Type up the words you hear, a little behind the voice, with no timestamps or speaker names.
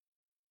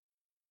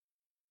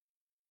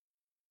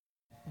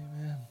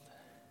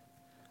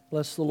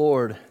Bless the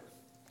Lord.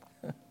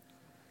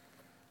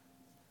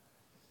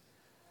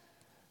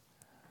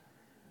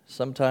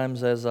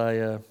 Sometimes as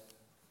I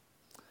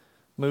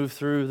move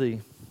through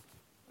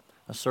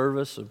a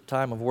service, a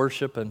time of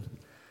worship, and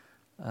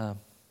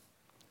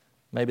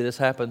maybe this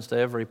happens to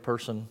every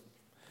person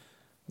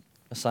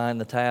assigned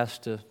the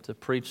task to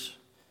preach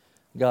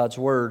God's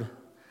Word,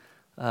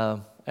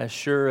 as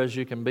sure as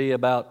you can be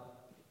about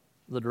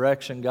the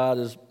direction God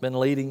has been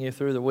leading you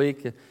through the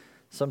week,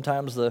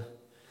 sometimes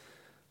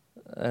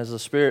as the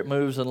Spirit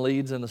moves and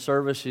leads in the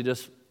service, you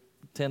just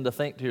tend to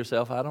think to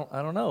yourself, I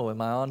don't know, am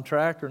I on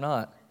track or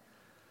not?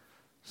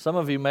 Some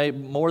of you may,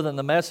 more than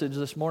the message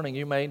this morning,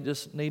 you may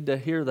just need to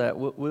hear that.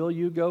 Will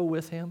you go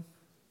with Him?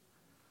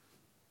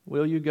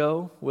 Will you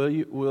go?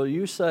 Will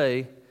you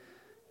say,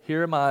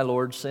 "Here am I,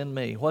 Lord, send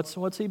me"?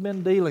 What's He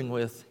been dealing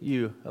with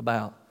you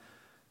about?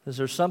 Is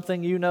there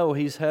something you know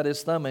He's had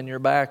His thumb in your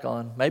back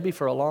on, maybe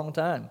for a long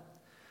time?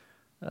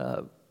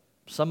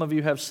 Some of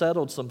you have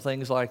settled some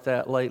things like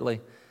that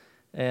lately,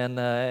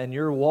 and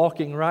you're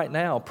walking right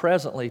now,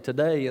 presently,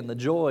 today, in the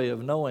joy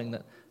of knowing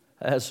that,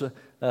 as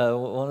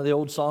one of the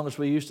old songs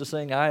we used to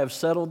sing, I have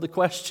settled the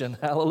question,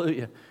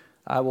 hallelujah.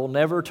 I will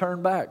never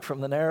turn back from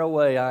the narrow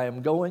way. I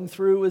am going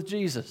through with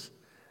Jesus,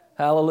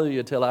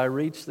 hallelujah, till I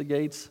reach the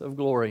gates of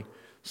glory.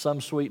 Some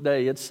sweet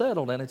day, it's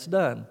settled and it's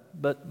done.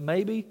 But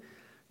maybe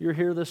you're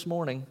here this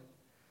morning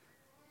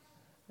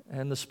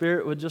and the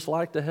Spirit would just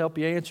like to help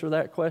you answer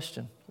that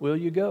question. Will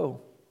you go?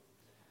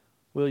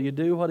 Will you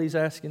do what He's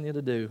asking you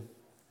to do?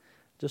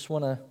 Just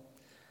want to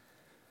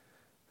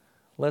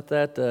let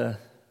that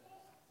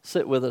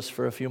sit with us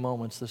for a few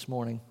moments this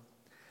morning.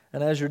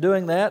 And as you're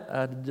doing that,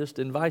 I just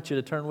invite you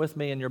to turn with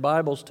me in your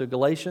Bibles to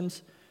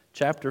Galatians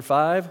chapter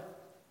 5.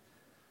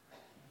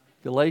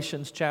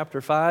 Galatians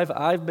chapter 5.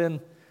 I've been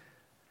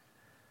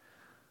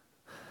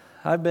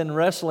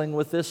wrestling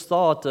with this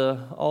thought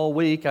all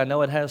week. I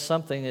know it has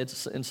something.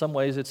 It's in some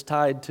ways it's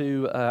tied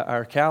to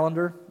our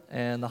calendar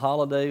and the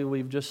holiday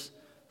we've just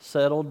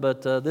settled.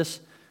 But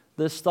this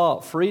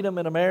thought, freedom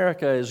in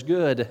America is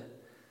good.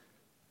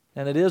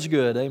 And it is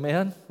good,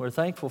 amen? We're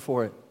thankful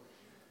for it.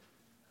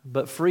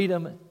 But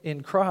freedom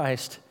in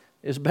Christ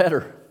is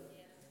better.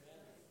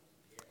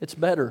 It's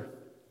better.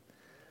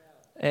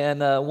 And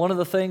one of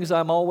the things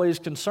I'm always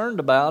concerned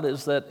about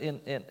is that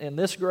in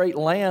this great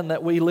land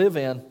that we live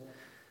in,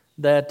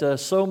 that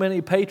so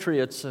many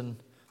patriots and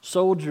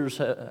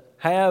soldiers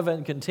have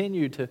and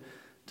continue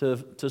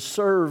to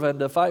serve and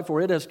to fight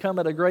for, it has come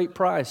at a great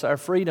price. Our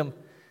freedom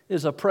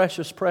is a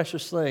precious,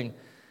 precious thing.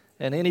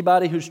 And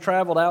anybody who's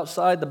traveled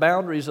outside the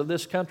boundaries of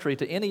this country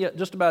to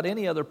just about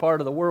any other part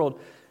of the world,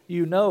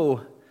 you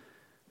know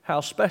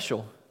how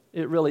special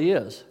it really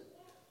is.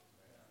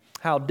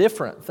 How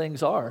different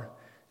things are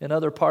in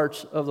other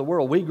parts of the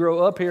world. We grow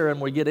up here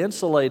and we get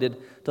insulated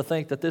to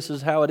think that this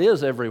is how it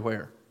is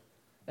everywhere.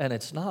 And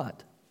it's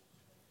not.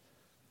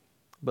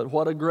 But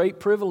what a great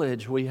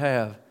privilege we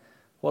have.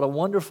 What a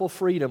wonderful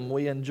freedom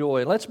we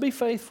enjoy. Let's be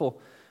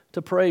faithful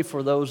to pray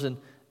for those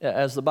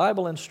as the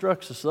Bible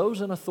instructs us, those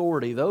in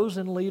authority, those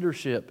in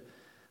leadership,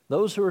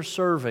 those who are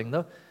serving,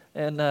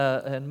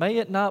 and may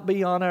it not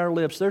be on our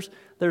lips.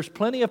 There's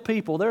plenty of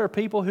people. There are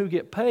people who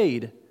get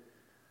paid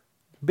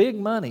big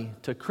money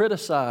to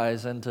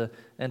criticize and to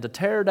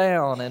tear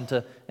down and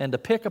to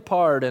pick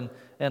apart and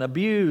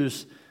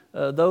abuse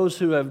those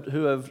who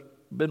have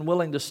been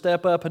willing to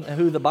step up and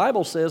who the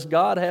Bible says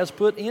God has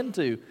put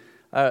into.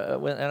 In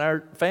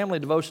our family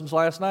devotions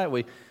last night,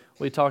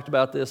 we talked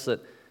about this, that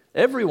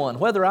everyone,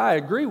 whether I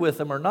agree with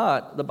them or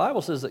not, the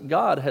Bible says that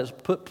God has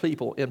put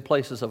people in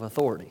places of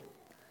authority.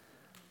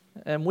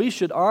 And we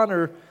should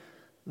honor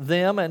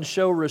them and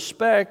show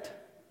respect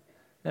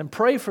and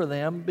pray for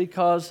them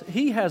because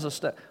He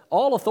has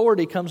all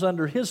authority comes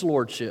under His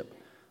lordship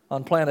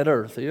on planet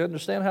Earth. Do you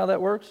understand how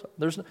that works?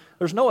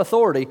 There's no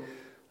authority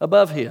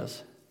above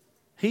His.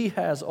 He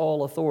has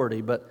all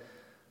authority, but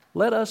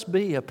let us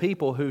be a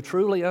people who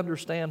truly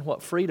understand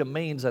what freedom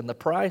means and the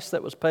price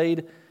that was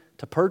paid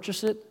to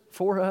purchase it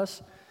for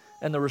us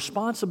and the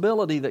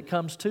responsibility that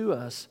comes to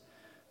us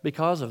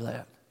because of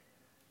that.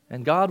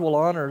 And God will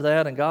honor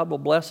that, and God will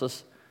bless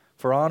us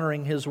for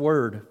honoring His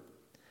Word.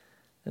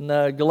 In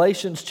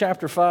Galatians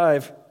chapter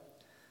 5,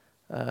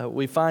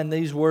 we find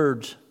these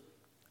words.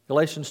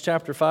 Galatians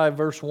chapter 5,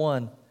 verse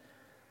 1.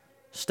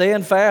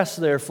 Stand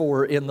fast,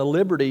 therefore, in the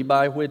liberty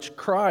by which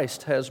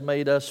Christ has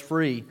made us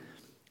free,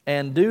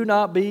 and do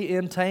not be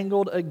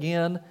entangled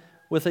again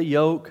with a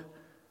yoke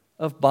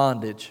of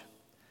bondage.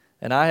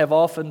 And I have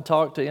often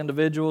talked to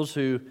individuals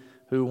who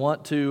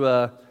want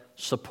to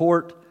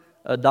support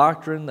a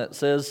doctrine that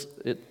says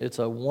it's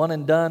a one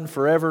and done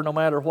forever no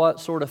matter what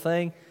sort of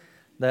thing,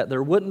 that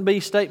there wouldn't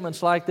be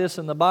statements like this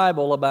in the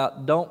Bible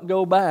about don't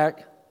go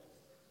back,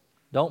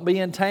 don't be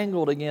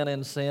entangled again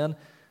in sin,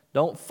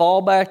 don't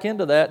fall back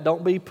into that,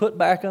 don't be put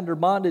back under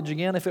bondage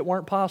again if it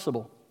weren't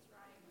possible.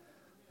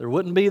 There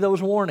wouldn't be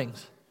those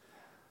warnings.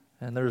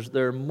 And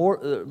there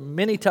are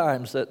many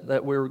times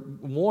that we're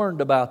warned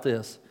about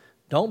this.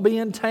 Don't be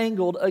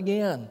entangled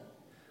again.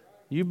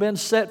 You've been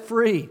set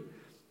free.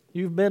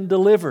 You've been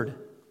delivered.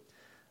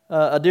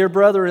 A dear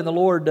brother in the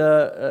Lord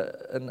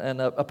and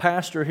a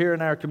pastor here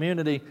in our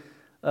community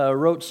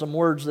wrote some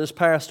words this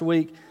past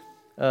week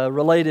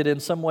related in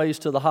some ways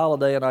to the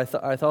holiday, and I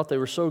thought they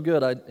were so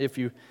good. If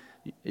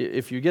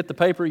you get the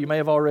paper, you may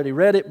have already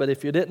read it, but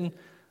if you didn't,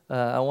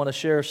 I want to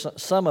share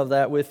some of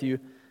that with you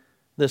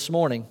this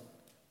morning.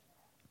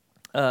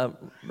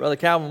 Brother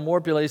Calvin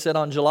Morpule said,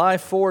 on July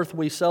 4th,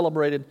 we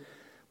celebrated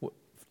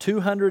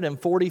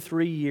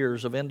 243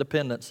 years of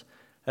independence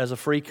as a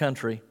free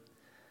country.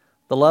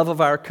 The love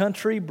of our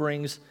country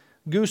brings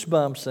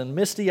goosebumps and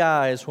misty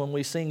eyes when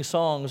we sing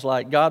songs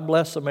like God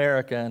Bless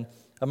America and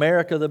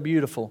America the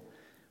Beautiful.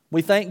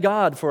 We thank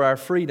God for our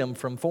freedom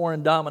from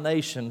foreign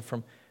domination,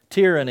 from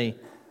tyranny,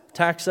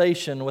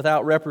 taxation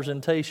without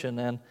representation,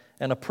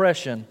 and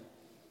oppression.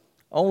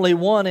 Only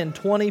 1 in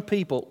 20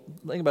 people,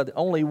 think about it,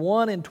 only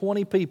 1 in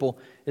 20 people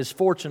is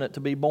fortunate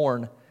to be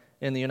born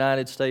in the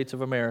United States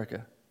of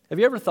America. Have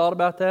you ever thought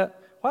about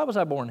that? Why was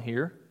I born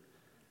here?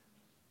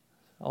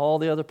 All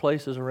the other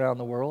places around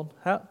the world.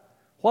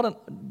 What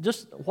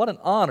an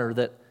honor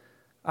that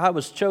I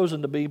was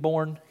chosen to be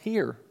born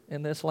here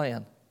in this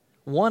land.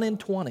 1 in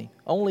 20,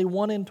 only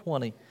 1 in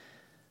 20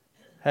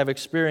 have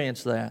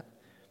experienced that.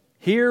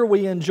 Here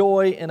we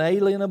enjoy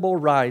inalienable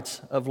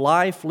rights of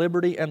life,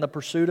 liberty, and the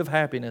pursuit of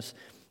happiness.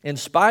 In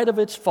spite of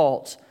its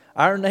faults,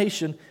 our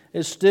nation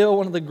is still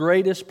one of the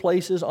greatest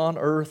places on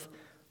earth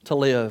to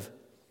live.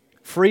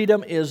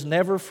 Freedom is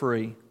never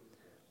free.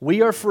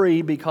 We are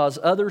free because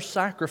others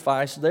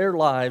sacrificed their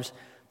lives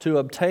to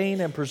obtain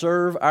and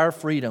preserve our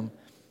freedom.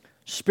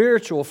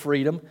 Spiritual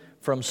freedom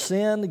from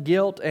sin,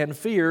 guilt, and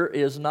fear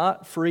is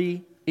not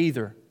free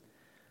either.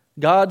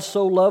 God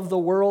so loved the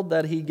world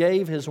that He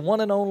gave His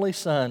one and only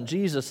Son,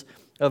 Jesus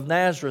of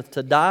Nazareth,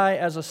 to die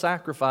as a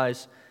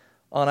sacrifice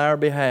on our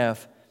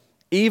behalf.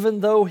 Even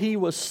though He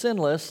was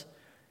sinless,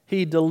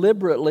 He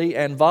deliberately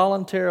and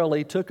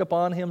voluntarily took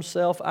upon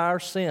Himself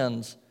our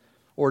sins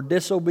or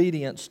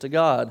disobedience to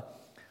God,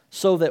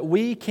 so that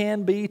we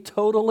can be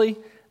totally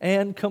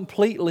and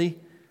completely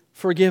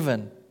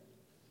forgiven.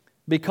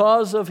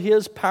 Because of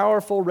His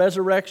powerful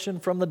resurrection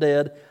from the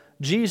dead,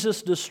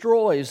 Jesus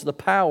destroys the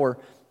power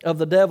of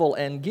the devil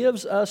and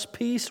gives us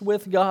peace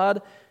with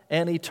God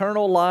and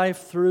eternal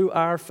life through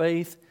our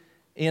faith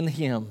in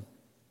Him.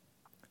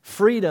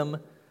 Freedom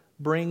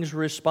brings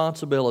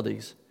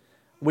responsibilities.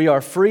 We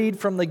are freed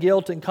from the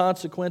guilt and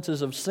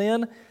consequences of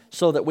sin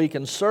so that we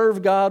can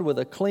serve God with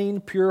a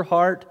clean, pure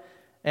heart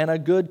and a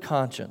good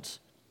conscience.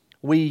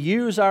 We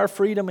use our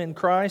freedom in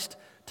Christ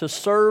to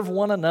serve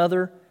one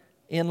another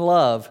in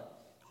love.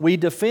 We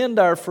defend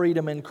our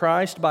freedom in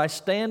Christ by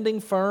standing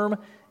firm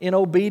in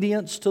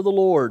obedience to the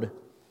Lord.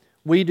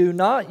 We do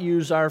not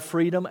use our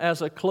freedom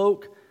as a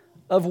cloak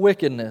of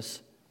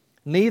wickedness.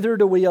 Neither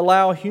do we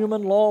allow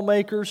human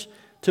lawmakers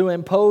to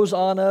impose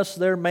on us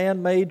their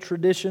man-made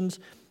traditions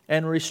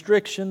and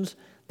restrictions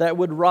that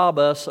would rob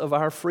us of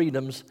our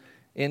freedoms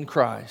in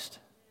Christ.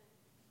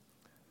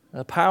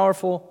 A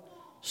powerful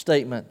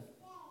statement.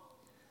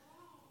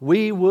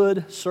 We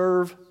would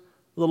serve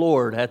the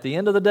Lord. At the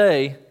end of the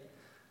day,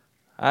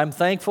 I'm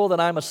thankful that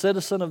I'm a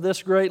citizen of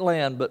this great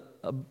land, but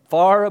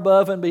far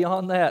above and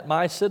beyond that,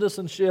 my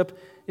citizenship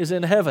is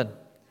in heaven.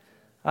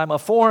 I'm a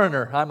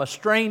foreigner. I'm a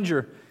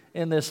stranger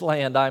in this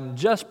land. I'm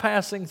just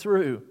passing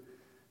through.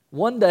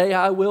 One day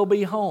I will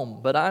be home,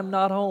 but I'm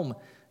not home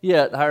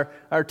yet.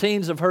 Our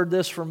teens have heard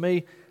this from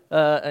me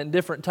in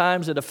different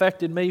times. It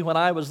affected me when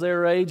I was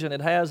their age, and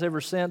it has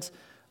ever since.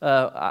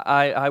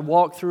 I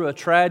walked through a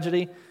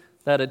tragedy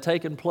that had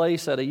taken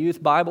place at a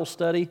youth Bible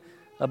study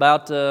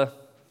about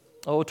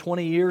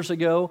 20 years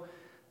ago,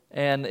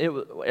 and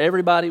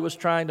everybody was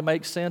trying to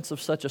make sense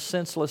of such a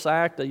senseless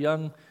act. A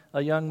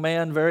young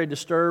man, very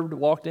disturbed,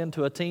 walked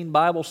into a teen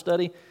Bible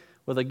study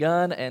with a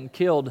gun and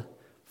killed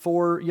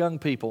 4 young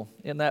people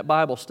in that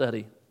Bible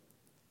study.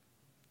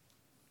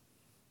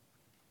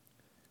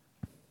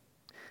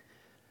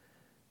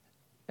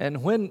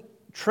 And when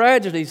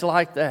tragedies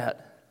like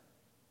that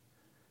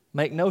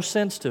make no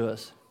sense to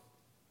us,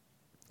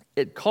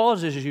 it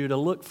causes you to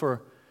look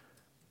for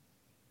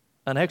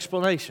an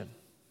explanation,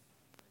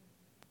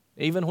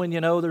 even when you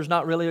know there's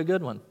not really a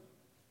good one.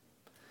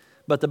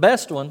 But the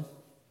best one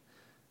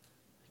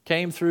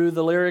came through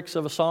the lyrics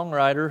of a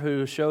songwriter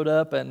who showed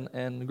up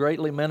and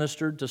greatly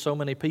ministered to so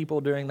many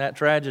people during that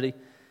tragedy.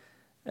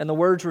 And the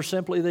words were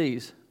simply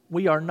these: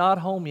 "We are not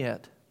home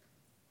yet.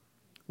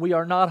 We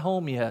are not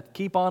home yet.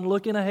 Keep on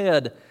looking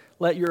ahead.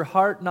 Let your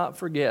heart not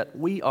forget.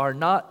 We are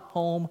not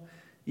home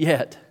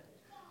yet.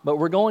 But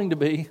we're going to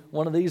be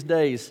one of these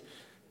days.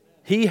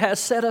 He has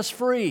set us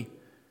free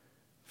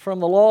from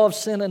the law of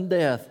sin and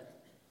death.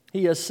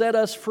 He has set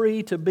us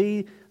free to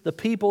be the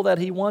people that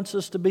He wants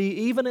us to be,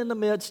 even in the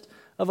midst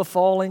of a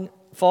fallen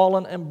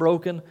and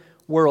broken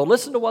world."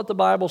 Listen to what the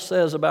Bible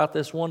says about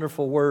this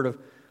wonderful word of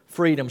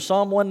freedom.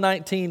 Psalm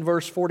 119,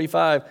 verse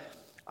 45.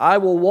 "I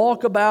will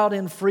walk about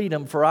in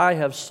freedom, for I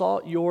have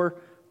sought your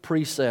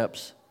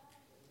precepts."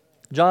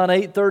 John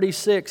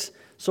 8:36.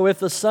 "So if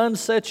the Son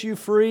sets you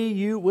free,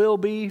 you will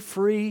be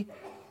free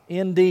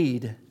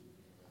indeed."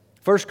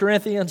 1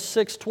 Corinthians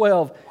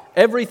 6:12.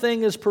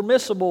 Everything is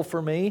permissible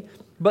for me,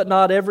 but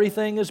not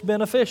everything is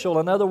beneficial.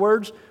 In other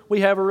words,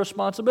 we have a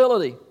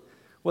responsibility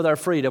with our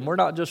freedom. We're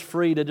not just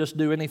free to just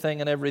do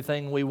anything and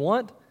everything we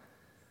want.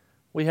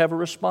 We have a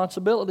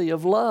responsibility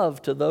of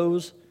love to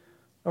those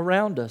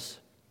around us.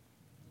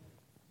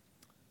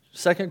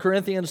 2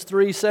 Corinthians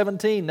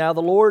 3:17, now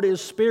the Lord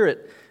is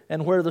Spirit,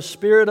 and where the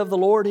Spirit of the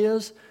Lord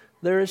is,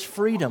 there is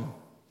freedom.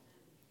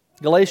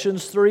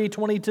 Galatians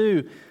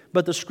 3:22,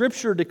 but the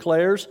Scripture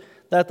declares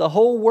that the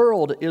whole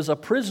world is a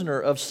prisoner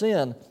of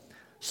sin,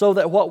 so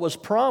that what was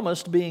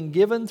promised, being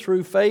given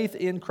through faith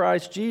in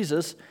Christ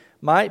Jesus,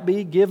 might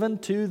be given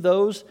to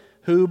those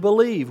who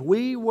believe.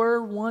 We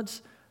were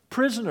once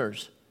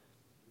prisoners.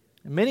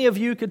 Many of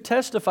you could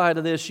testify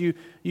to this. You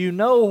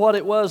know what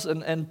it was,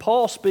 and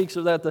Paul speaks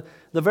of that.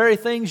 The very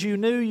things you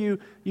knew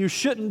you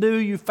shouldn't do,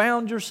 you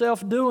found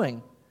yourself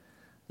doing.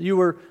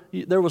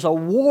 There was a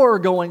war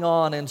going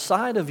on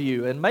inside of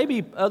you, and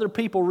maybe other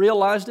people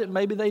realized it,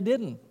 maybe they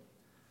didn't.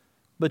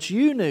 But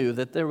you knew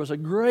that there was a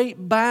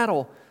great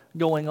battle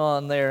going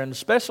on there, and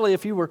especially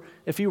if you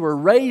were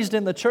raised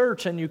in the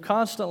church and you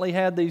constantly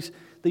had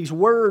these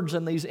words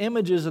and these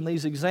images and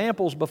these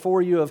examples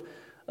before you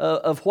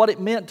of what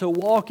it meant to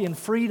walk in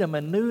freedom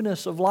and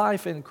newness of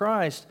life in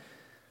Christ,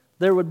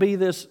 there would be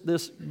this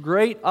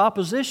great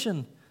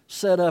opposition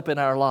set up in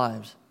our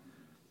lives.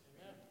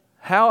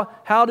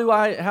 How do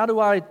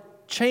I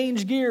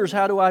change gears?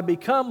 How do I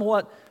become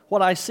what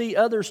I see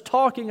others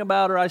talking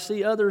about, or I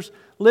see others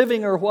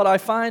living, or what I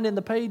find in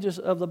the pages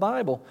of the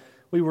Bible?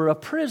 We were a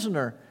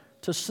prisoner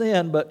to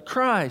sin, but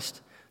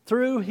Christ,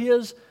 through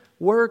His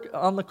work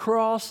on the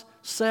cross,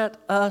 set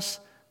us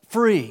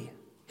free.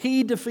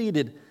 He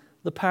defeated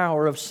the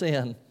power of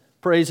sin.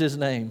 Praise His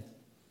name.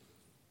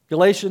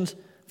 Galatians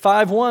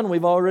 5:1,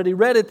 we've already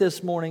read it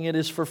this morning. It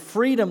is for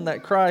freedom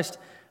that Christ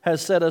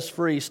has set us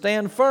free.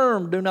 Stand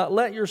firm. Do not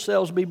let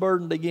yourselves be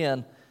burdened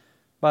again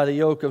by the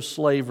yoke of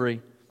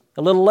slavery.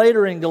 A little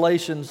later in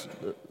Galatians,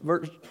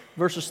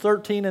 verses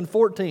 13 and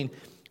 14,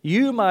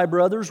 you, my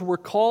brothers, were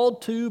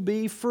called to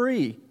be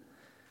free,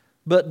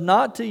 but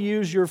not to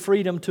use your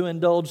freedom to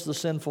indulge the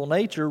sinful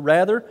nature,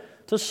 rather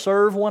to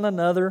serve one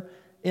another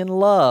in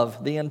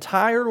love. The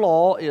entire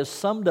law is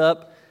summed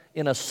up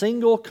in a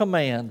single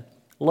command: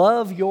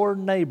 love your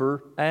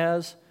neighbor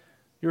as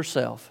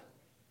yourself.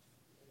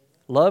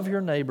 Love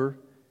your neighbor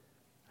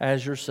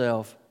as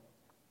yourself.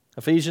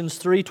 Ephesians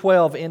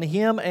 3:12, in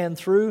Him and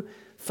through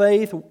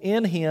faith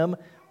in Him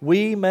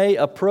we may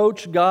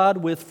approach God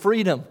with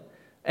freedom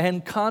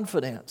and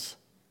confidence.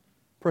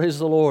 Praise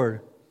the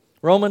Lord.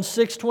 Romans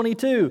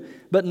 6:22,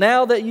 but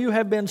now that you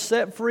have been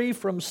set free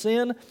from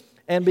sin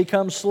and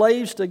become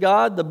slaves to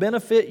God, the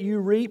benefit you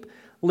reap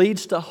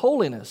leads to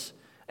holiness,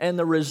 and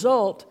the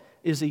result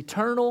is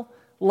eternal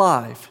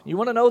life. You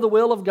want to know the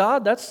will of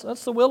God? That's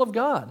the will of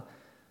God.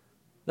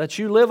 That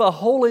you live a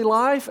holy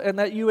life and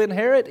that you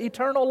inherit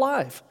eternal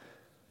life.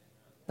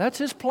 That's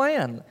His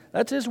plan.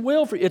 That's His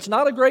will for you. It's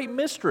not a great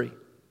mystery.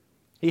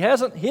 He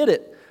hasn't hid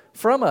it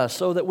from us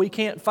so that we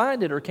can't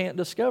find it or can't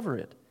discover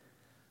it.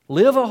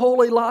 Live a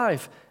holy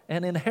life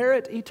and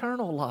inherit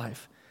eternal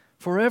life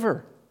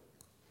forever.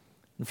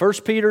 In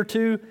 1 Peter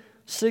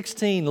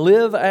 2:16,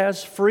 live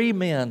as free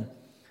men,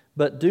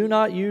 but do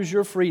not use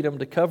your freedom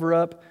to cover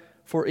up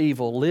for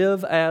evil.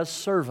 Live as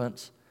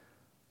servants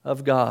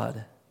of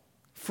God.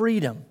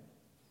 Freedom.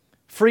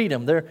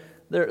 Freedom.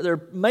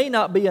 There may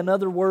not be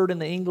another word in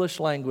the English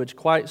language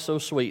quite so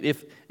sweet.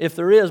 If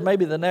there is,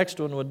 maybe the next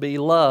one would be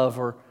love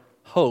or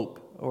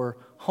hope or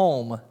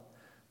home.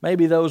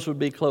 Maybe those would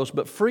be close.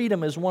 But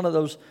freedom is one of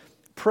those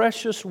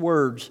precious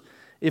words.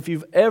 If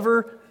you've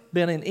ever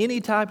been in any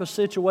type of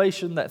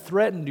situation that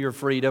threatened your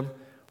freedom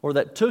or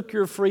that took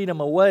your freedom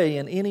away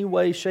in any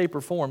way, shape, or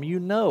form, you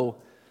know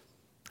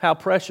how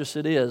precious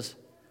it is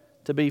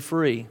to be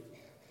free.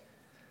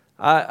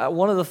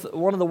 One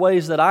of the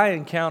ways that I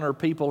encounter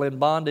people in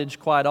bondage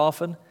quite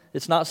often,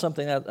 it's not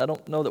something that I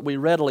don't know that we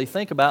readily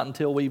think about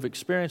until we've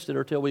experienced it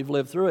or until we've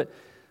lived through it,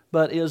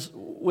 but is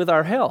with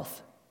our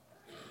health.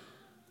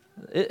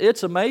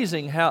 It's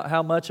amazing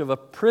how much of a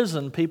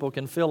prison people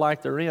can feel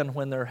like they're in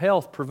when their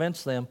health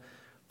prevents them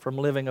from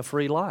living a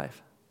free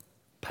life.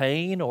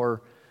 Pain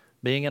or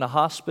being in a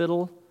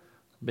hospital,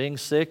 being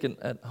sick and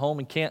at home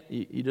and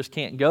you just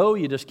can't go,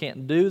 you just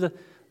can't do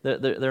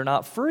they're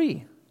not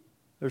free.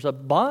 There's a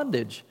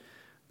bondage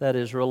that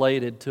is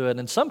related to it.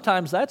 And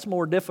sometimes that's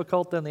more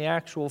difficult than the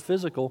actual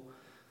physical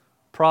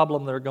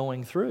problem they're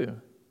going through.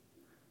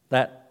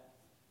 That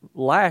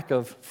lack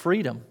of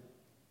freedom.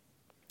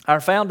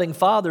 Our founding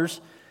fathers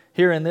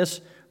here in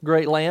this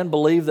great land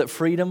believed that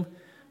freedom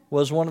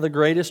was one of the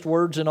greatest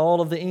words in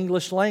all of the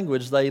English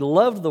language. They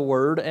loved the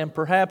word, and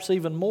perhaps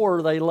even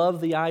more, they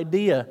loved the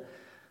idea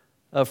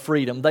of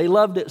freedom. They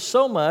loved it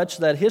so much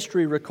that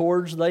history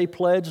records they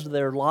pledged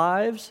their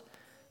lives,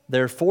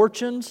 their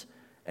fortunes,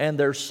 and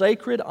their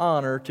sacred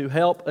honor to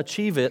help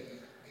achieve it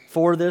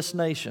for this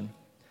nation.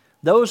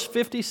 Those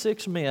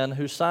 56 men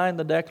who signed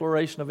the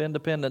Declaration of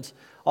Independence,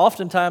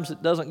 oftentimes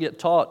it doesn't get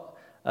taught,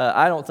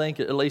 I don't think,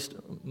 at least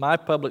my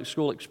public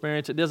school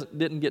experience, it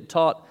didn't get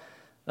taught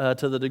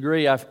to the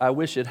degree I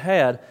wish it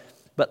had.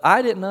 But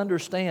I didn't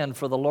understand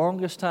for the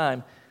longest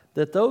time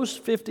that those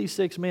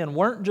 56 men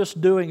weren't just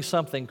doing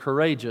something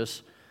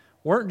courageous,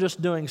 weren't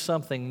just doing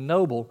something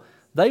noble.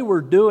 They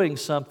were doing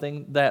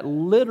something that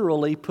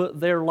literally put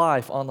their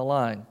life on the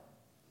line.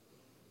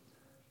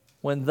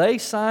 When they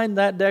signed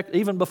that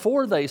even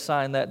before they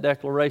signed that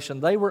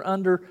declaration, they were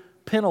under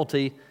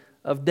penalty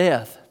of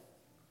death.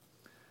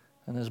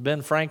 And as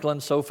Ben Franklin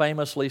so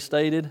famously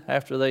stated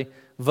after they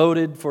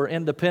voted for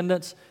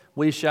independence,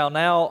 we shall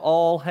now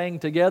all hang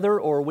together,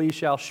 or we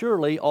shall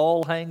surely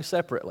all hang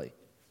separately.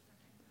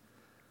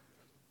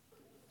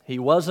 He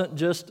wasn't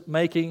just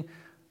making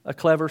a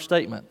clever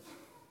statement.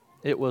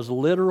 It was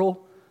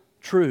literal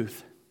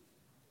truth.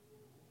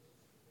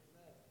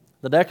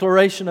 The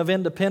Declaration of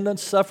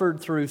Independence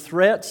suffered through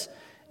threats,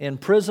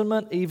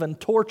 imprisonment, even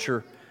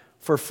torture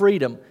for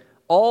freedom,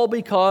 all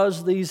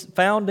because these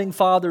founding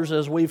fathers,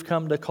 as we've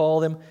come to call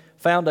them,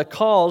 found a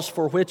cause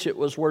for which it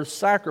was worth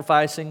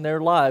sacrificing their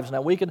lives.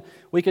 Now, we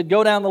could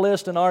go down the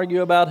list and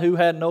argue about who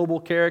had noble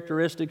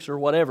characteristics or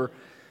whatever,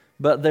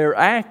 but their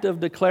act of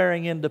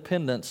declaring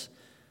independence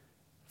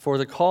for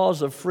the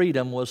cause of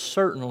freedom was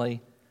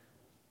certainly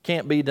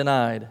can't be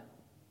denied.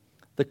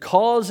 The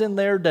cause in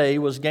their day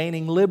was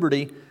gaining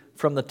liberty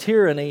from the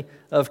tyranny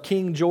of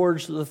King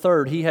George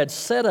III. He had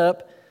set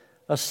up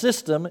a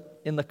system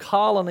in the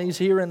colonies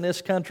here in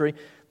this country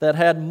that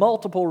had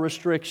multiple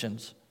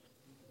restrictions.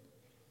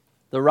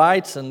 The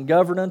rights and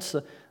governance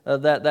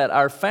that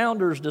our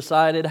founders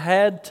decided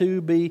had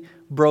to be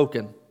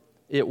broken.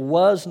 It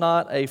was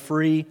not a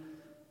free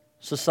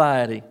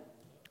society.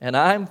 And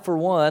I, for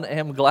one,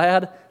 am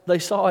glad they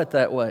saw it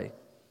that way.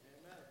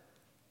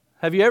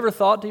 Have you ever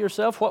thought to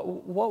yourself,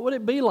 what would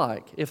it be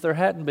like if there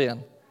hadn't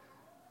been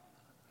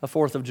a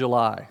 4th of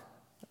July?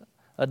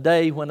 A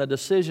day when a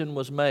decision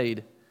was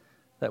made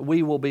that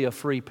we will be a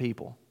free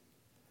people.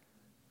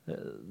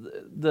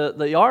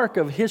 The arc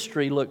of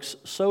history looks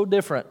so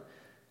different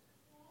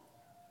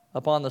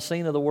upon the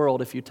scene of the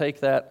world if you take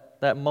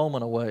that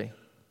moment away.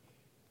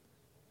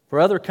 For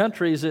other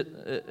countries,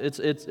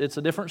 it's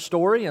a different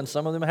story, and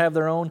some of them have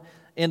their own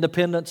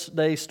Independence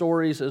Day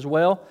stories as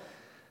well.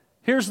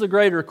 Here's the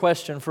greater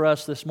question for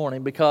us this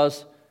morning,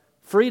 because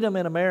freedom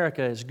in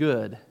America is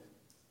good,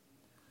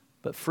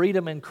 but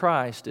freedom in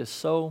Christ is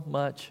so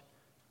much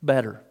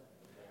better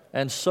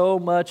and so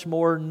much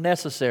more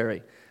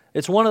necessary.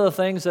 It's one of the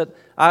things that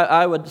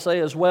I would say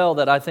as well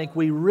that I think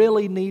we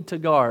really need to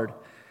guard.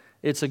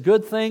 It's a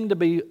good thing to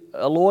be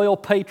a loyal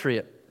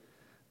patriot,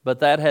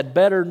 but that had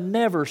better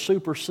never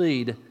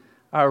supersede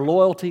our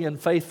loyalty and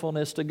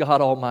faithfulness to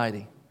God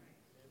Almighty.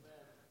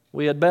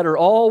 We had better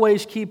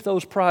always keep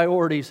those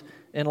priorities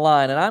in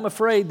line. And I'm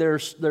afraid there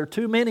are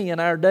too many in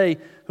our day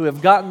who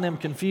have gotten them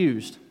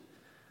confused.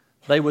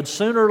 They would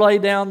sooner lay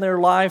down their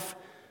life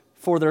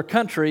for their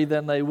country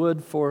than they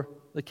would for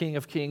the King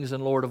of Kings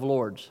and Lord of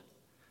Lords.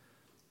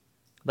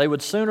 They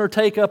would sooner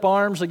take up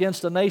arms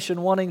against a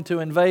nation wanting to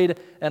invade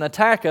and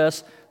attack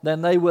us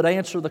than they would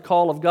answer the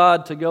call of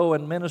God to go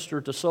and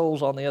minister to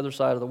souls on the other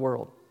side of the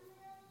world.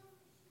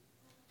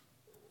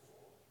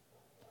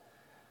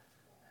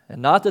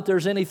 And not that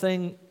there's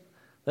anything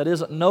that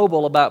isn't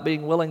noble about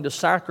being willing to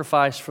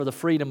sacrifice for the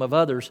freedom of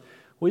others.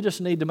 We just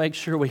need to make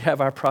sure we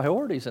have our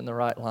priorities in the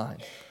right line.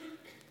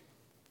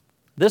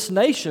 This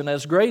nation,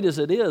 as great as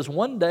it is,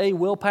 one day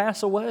will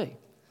pass away.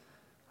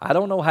 I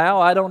don't know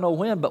how, I don't know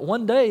when, but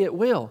one day it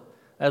will.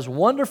 As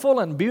wonderful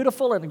and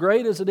beautiful and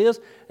great as it is,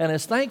 and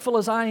as thankful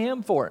as I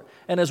am for it,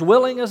 and as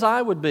willing as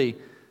I would be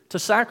to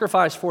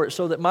sacrifice for it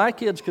so that my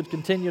kids could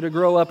continue to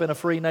grow up in a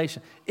free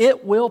nation,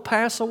 it will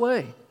pass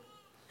away.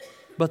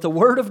 But the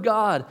Word of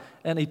God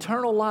and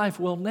eternal life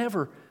will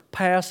never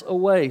pass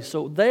away.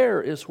 So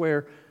there is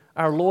where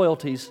our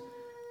loyalties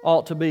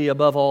ought to be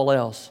above all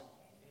else.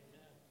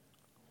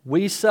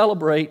 We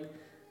celebrate,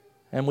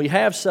 and we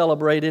have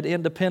celebrated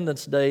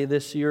Independence Day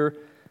this year,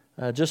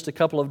 just a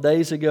couple of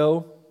days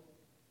ago.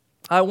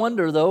 I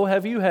wonder, though,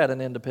 have you had an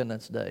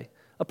Independence Day?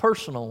 A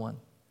personal one.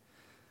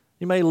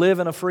 You may live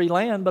in a free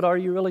land, but are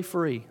you really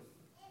free?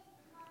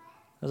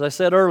 As I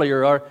said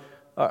earlier,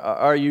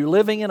 are you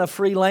living in a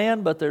free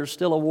land, but there's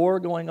still a war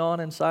going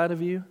on inside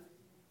of you?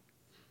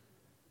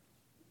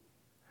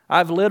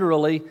 I've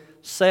literally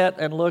sat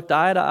and looked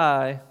eye to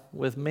eye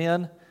with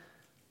men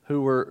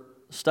who were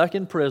stuck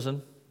in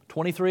prison,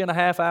 23 and a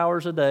half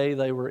hours a day.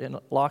 They were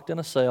locked in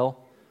a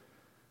cell,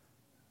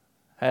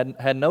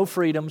 had no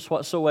freedoms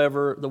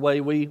whatsoever the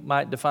way we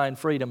might define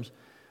freedoms,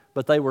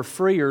 but they were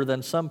freer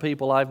than some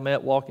people I've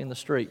met walking the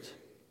streets,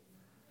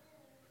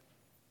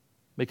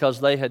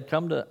 because they had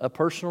come to a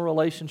personal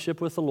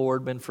relationship with the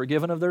Lord, been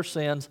forgiven of their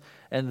sins,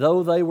 and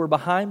though they were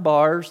behind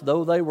bars,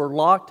 though they were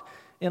locked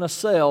in a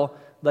cell,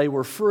 they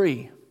were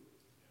free.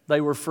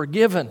 They were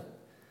forgiven.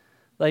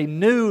 They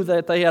knew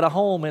that they had a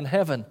home in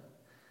heaven.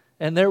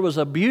 And there was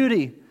a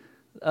beauty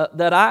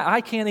that I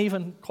can't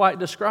even quite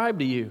describe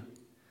to you.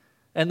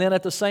 And then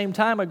at the same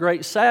time, a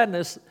great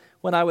sadness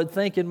when I would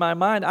think in my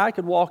mind, I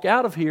could walk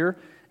out of here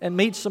and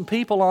meet some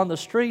people on the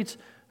streets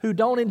who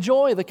don't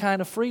enjoy the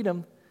kind of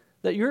freedom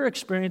that you're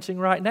experiencing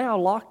right now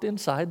locked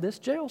inside this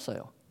jail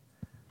cell.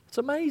 It's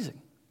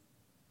amazing.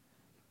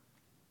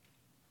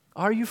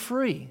 Are you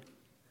free?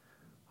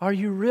 Are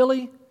you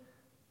really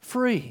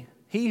free?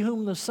 He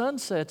whom the Son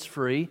sets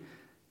free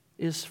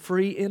is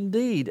free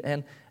indeed.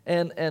 And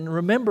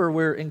remember,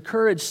 we're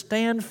encouraged,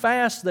 stand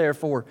fast,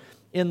 therefore,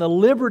 in the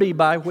liberty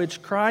by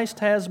which Christ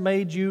has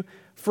made you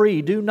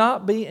free. Do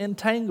not be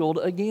entangled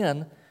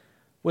again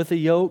with the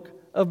yoke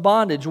of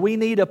bondage. We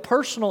need a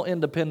personal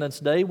Independence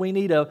Day. We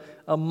need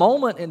a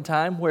moment in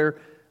time where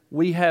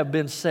we have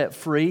been set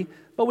free,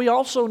 but we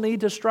also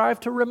need to strive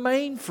to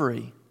remain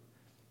free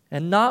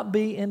and not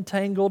be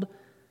entangled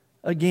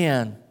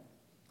again.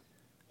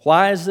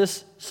 Why is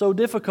this so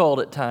difficult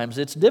at times?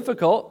 It's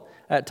difficult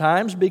at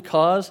times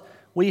because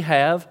we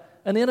have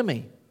an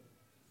enemy.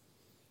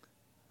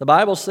 The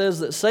Bible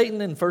says that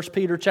Satan in 1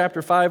 Peter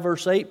chapter 5,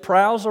 verse 8,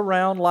 prowls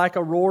around like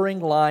a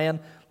roaring lion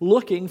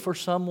looking for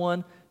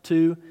someone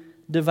to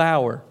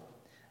devour.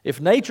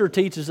 If nature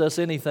teaches us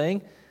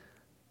anything,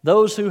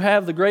 those who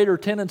have the greater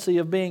tendency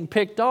of being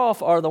picked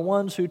off are the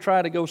ones who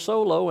try to go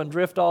solo and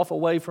drift off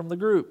away from the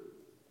group.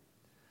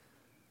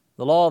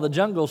 The law of the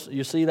jungle,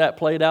 you see that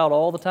played out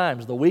all the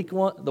times. The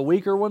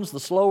weaker ones, the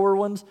slower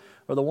ones,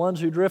 are the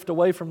ones who drift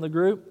away from the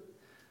group.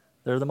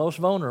 They're the most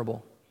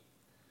vulnerable.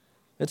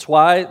 It's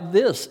why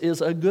this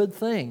is a good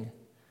thing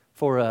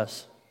for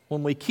us.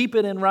 When we keep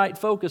it in right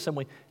focus and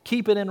we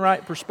keep it in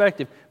right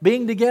perspective,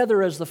 being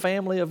together as the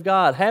family of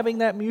God, having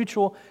that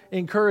mutual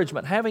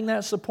encouragement, having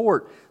that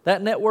support,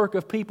 that network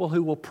of people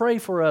who will pray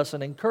for us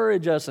and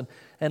encourage us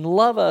and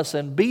love us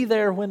and be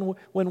there when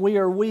we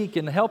are weak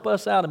and help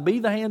us out and be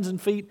the hands and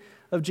feet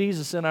of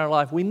Jesus in our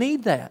life. We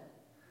need that.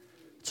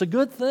 It's a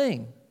good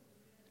thing.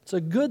 It's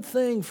a good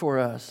thing for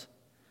us.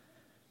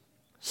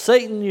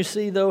 Satan, you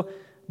see, though,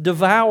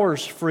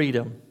 devours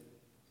freedom.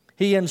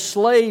 He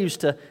enslaves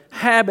to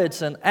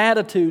habits and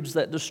attitudes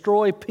that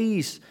destroy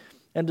peace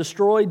and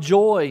destroy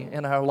joy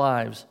in our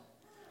lives.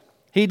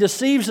 He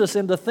deceives us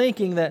into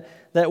thinking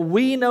that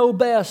we know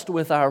best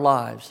with our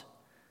lives.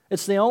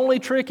 It's the only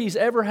trick he's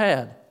ever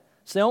had.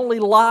 It's the only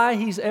lie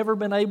he's ever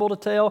been able to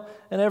tell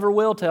and ever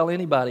will tell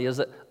anybody, is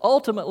that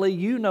ultimately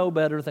you know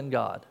better than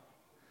God.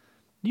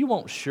 You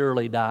won't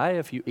surely die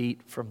if you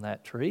eat from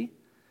that tree.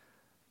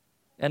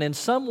 And in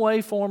some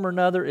way, form, or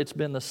another, it's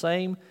been the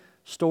same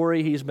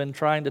story he's been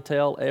trying to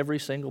tell every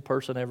single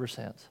person ever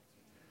since.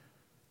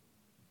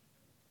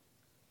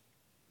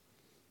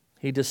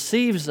 He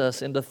deceives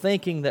us into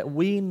thinking that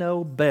we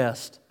know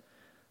best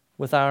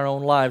with our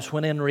own lives,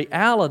 when in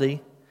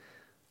reality,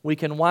 we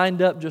can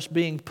wind up just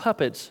being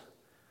puppets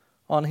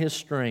on his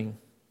string.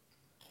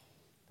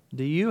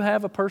 Do you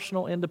have a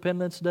personal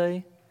Independence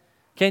Day?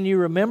 Can you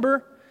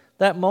remember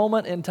that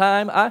moment in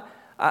time?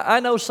 I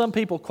know some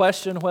people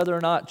question whether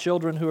or not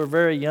children who are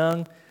very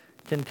young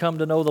can come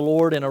to know the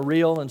Lord in a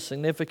real and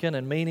significant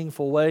and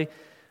meaningful way.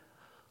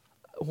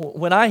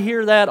 When I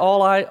hear that,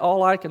 all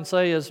I can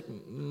say is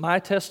my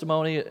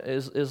testimony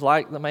is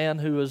like the man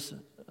who was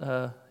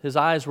his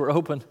eyes were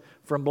opened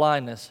from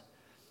blindness.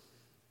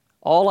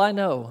 All I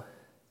know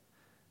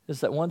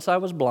is that once I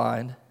was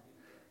blind,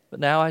 but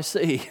now I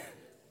see.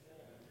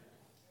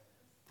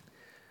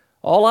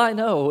 All I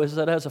know is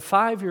that as a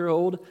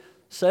 5-year-old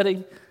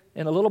sitting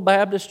in a little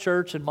Baptist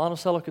church in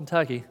Monticello,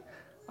 Kentucky,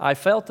 I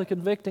felt the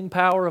convicting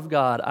power of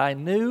God. I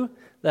knew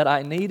that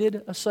I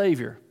needed a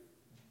Savior.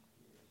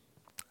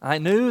 I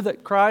knew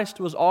that Christ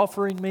was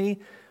offering me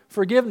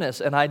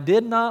forgiveness, and I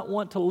did not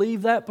want to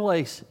leave that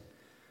place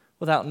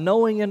without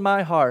knowing in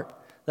my heart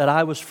that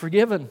I was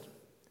forgiven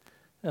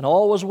and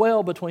all was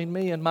well between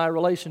me and my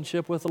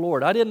relationship with the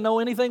Lord. I didn't know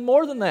anything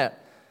more than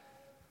that.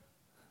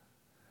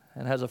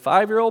 And as a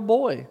 5-year-old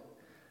boy,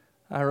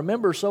 I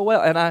remember so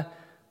well, and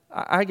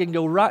I can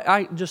go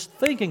right, just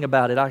thinking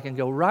about it, I can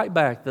go right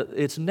back.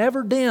 It's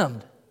never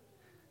dimmed.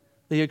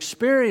 The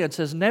experience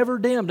has never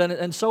dimmed,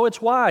 and so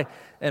it's why.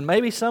 And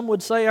maybe some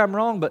would say I'm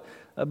wrong,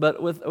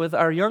 but with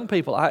our young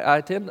people,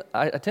 I tend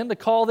to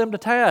call them to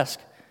task.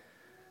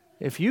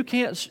 If you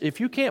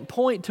can't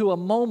point to a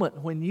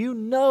moment when you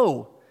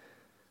know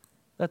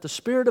that the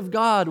Spirit of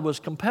God was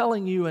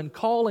compelling you and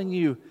calling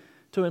you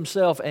to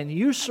Himself, and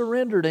you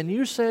surrendered and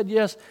you said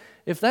yes,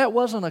 if that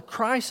wasn't a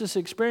crisis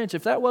experience,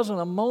 if that wasn't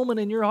a moment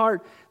in your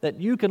heart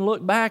that you can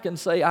look back and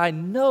say, I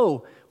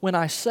know when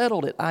I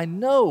settled it, I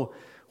know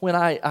when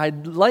I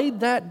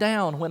laid that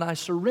down, when I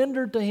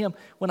surrendered to Him,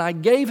 when I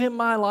gave Him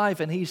my life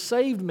and He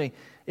saved me.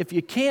 If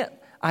you can't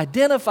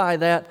identify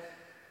that,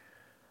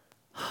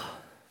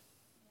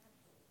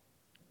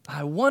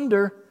 I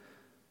wonder,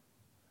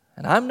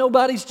 and I'm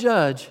nobody's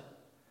judge,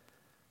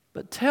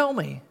 but tell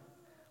me,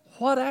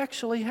 what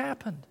actually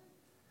happened?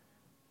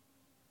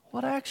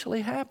 What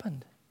actually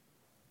happened?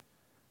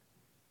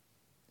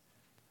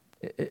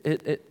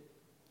 It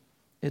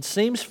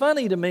seems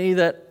funny to me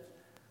that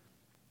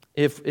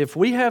if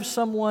we have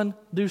someone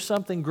do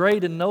something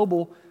great and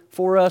noble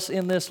for us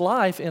in this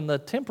life, in the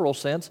temporal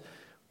sense,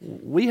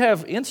 we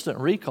have instant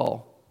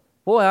recall.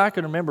 Boy, I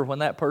can remember when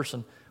that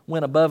person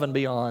went above and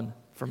beyond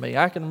for me.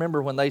 I can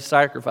remember when they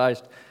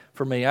sacrificed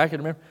for me. I can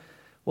remember.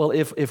 Well,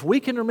 if we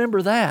can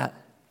remember that,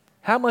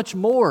 how much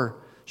more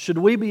should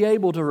we be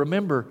able to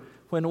remember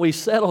when we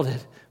settled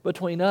it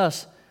between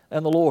us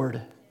and the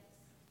Lord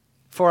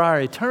for our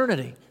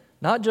eternity?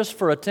 Not just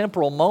for a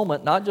temporal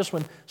moment, not just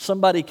when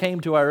somebody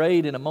came to our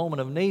aid in a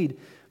moment of need,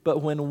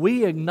 but when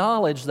we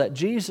acknowledge that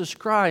Jesus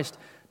Christ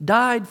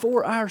died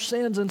for our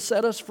sins and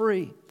set us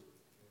free.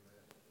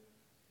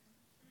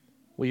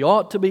 We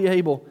ought to be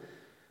able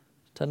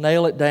to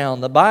nail it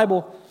down. The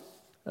Bible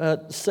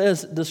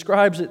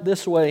describes it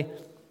this way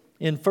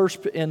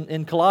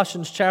in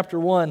Colossians chapter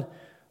 1,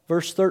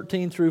 verse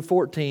 13 through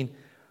 14.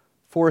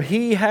 For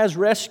He has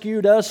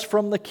rescued us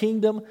from the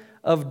kingdom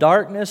of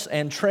darkness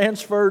and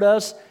transferred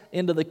us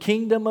into the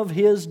kingdom of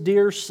His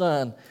dear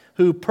Son,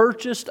 who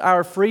purchased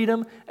our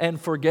freedom and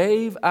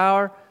forgave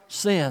our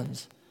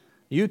sins.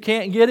 You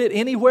can't get it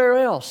anywhere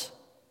else.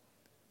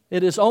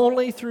 It is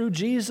only through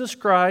Jesus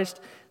Christ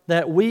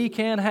that we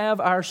can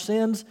have our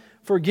sins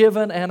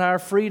forgiven and our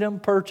freedom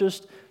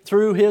purchased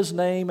through His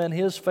name and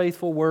His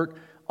faithful work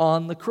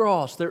on the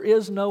cross. There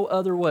is no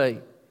other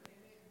way.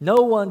 No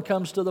one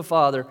comes to the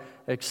Father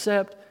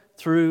except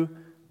through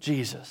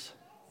Jesus.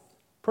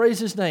 Praise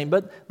His name.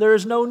 But there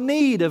is no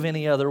need of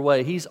any other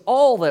way. He's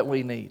all that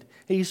we need.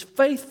 He's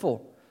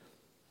faithful.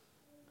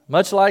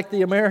 Much like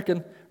the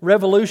American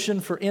Revolution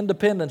for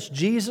Independence,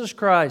 Jesus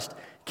Christ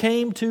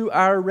came to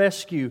our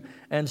rescue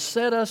and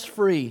set us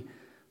free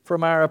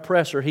from our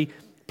oppressor. He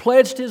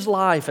pledged His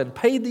life and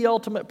paid the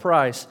ultimate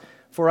price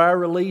for our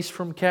release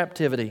from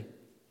captivity.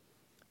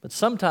 But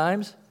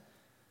sometimes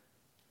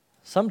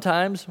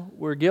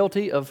we're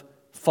guilty of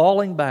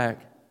falling back,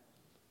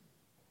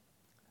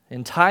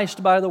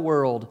 enticed by the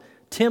world,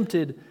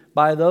 tempted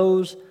by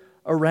those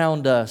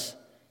around us,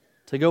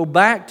 to go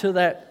back to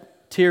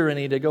that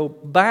tyranny, to go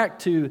back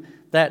to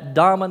that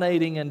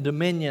dominating and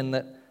dominion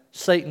that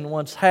Satan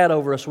once had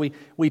over us.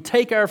 We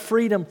take our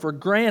freedom for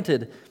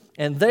granted,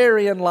 and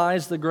therein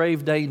lies the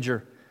grave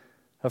danger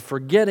of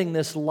forgetting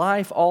this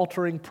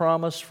life-altering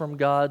promise from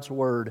God's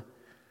Word.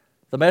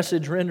 The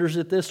Message renders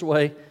it this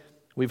way.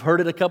 We've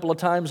heard it a couple of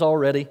times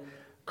already.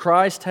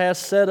 Christ has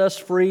set us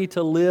free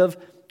to live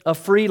a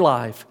free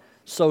life.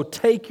 So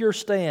take your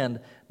stand.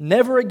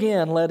 Never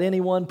again let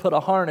anyone put a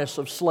harness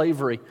of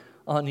slavery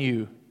on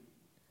you.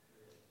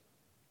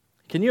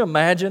 Can you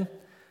imagine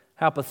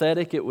how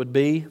pathetic it would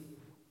be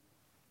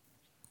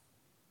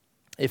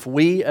if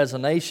we as a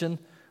nation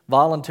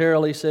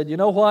voluntarily said, you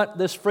know what,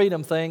 this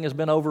freedom thing has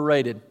been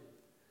overrated.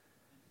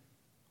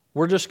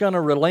 We're just going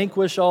to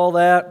relinquish all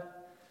that.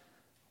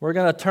 We're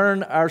going to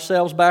turn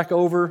ourselves back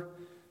over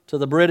to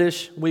the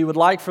British. We would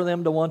like for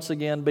them to once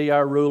again be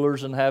our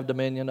rulers and have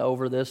dominion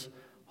over this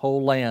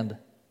whole land.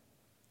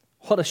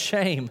 What a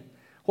shame.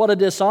 What a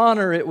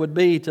dishonor it would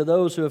be to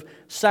those who have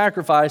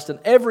sacrificed in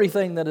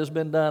everything that has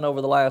been done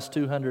over the last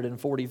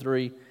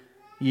 243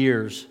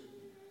 years.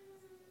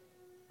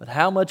 But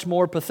how much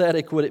more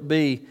pathetic would it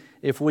be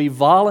if we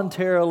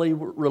voluntarily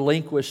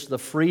relinquish the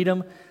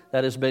freedom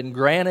that has been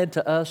granted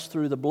to us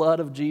through the blood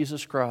of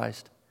Jesus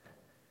Christ?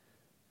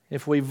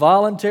 If we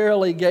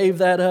voluntarily gave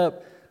that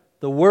up,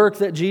 the work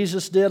that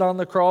Jesus did on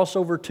the cross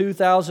over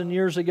 2,000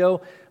 years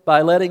ago,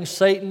 by letting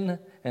Satan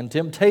and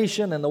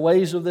temptation and the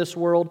ways of this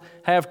world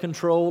have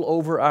control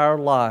over our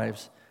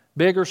lives,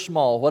 big or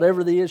small,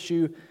 whatever the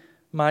issue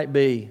might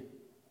be.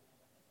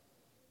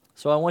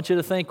 So I want you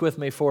to think with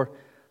me for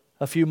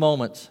a few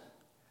moments.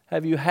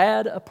 Have you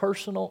had a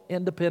personal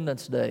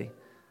Independence Day?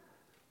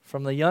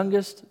 From the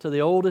youngest to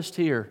the oldest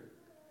here.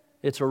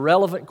 It's a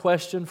relevant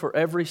question for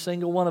every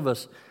single one of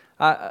us.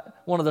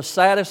 One of the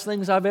saddest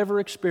things I've ever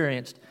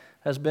experienced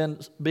has been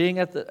being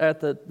at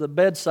the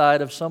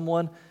bedside of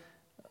someone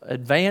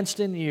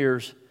advanced in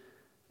years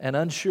and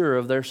unsure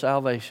of their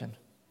salvation,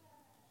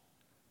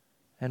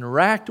 and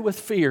racked with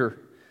fear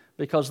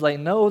because they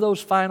know those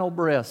final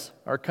breaths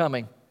are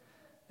coming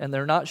and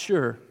they're not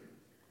sure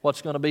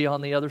what's going to be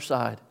on the other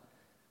side.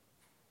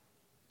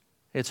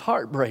 It's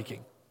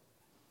heartbreaking.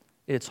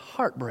 It's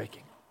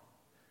heartbreaking.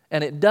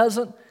 And it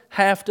doesn't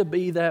have to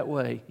be that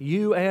way.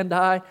 You and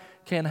I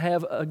can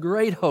have a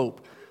great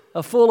hope,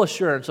 a full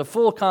assurance, a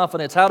full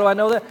confidence. How do I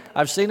know that?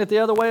 I've seen it the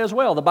other way as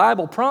well. The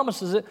Bible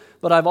promises it,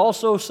 but I've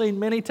also seen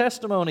many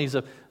testimonies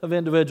of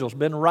individuals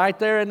been right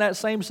there in that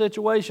same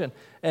situation,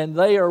 and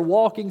they are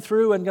walking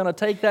through and going to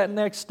take that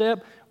next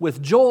step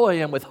with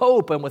joy and with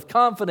hope and with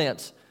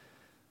confidence.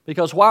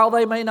 Because while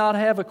they may not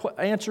have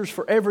answers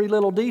for every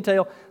little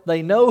detail,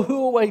 they know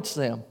who awaits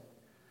them.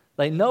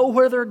 They know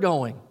where they're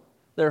going.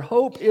 Their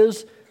hope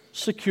is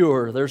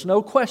secure. There's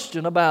no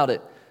question about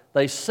it.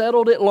 They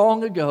settled it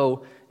long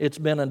ago. It's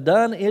been a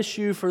done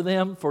issue for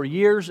them for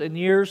years and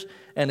years,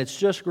 and it's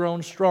just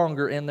grown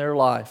stronger in their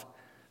life.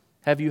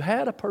 Have you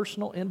had a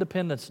personal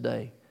Independence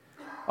Day?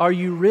 Are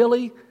you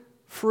really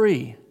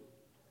free,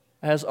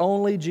 as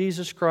only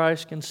Jesus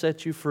Christ can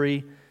set you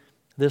free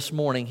this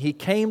morning? He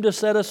came to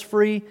set us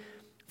free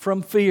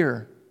from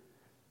fear.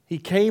 He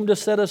came to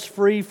set us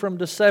free from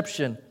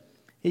deception.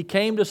 He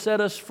came to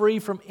set us free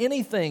from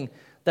anything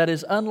that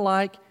is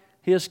unlike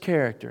His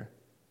character.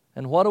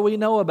 And what do we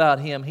know about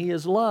Him? He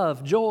is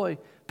love, joy,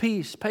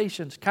 peace,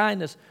 patience,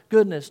 kindness,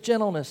 goodness,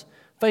 gentleness,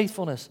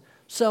 faithfulness,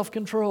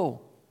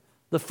 self-control.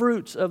 The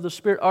fruits of the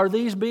Spirit. Are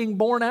these being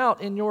borne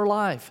out in your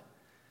life?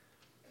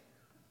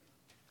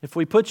 If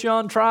we put you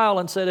on trial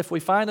and said, if we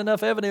find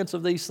enough evidence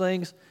of these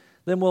things,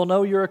 then we'll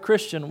know you're a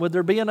Christian, would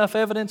there be enough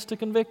evidence to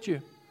convict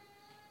you?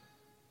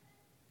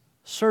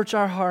 Search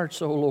our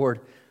hearts, O Lord.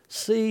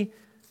 See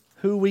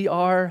who we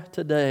are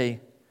today.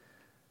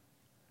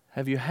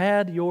 Have you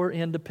had your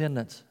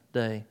Independence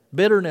Day?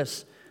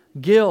 Bitterness,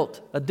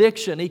 guilt,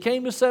 addiction. He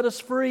came to set us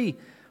free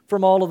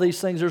from all of these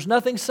things. There's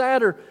nothing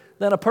sadder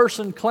than a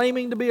person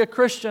claiming to be a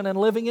Christian and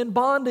living in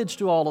bondage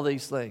to all of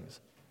these things.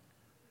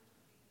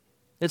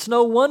 It's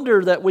no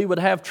wonder that we would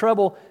have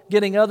trouble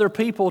getting other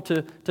people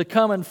to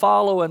come and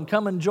follow and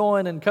come and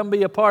join and come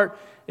be a part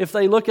if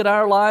they look at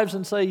our lives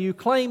and say, you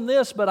claim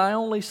this, but I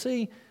only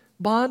see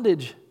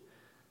bondage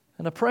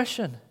and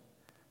oppression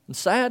and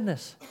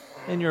sadness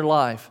in your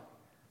life.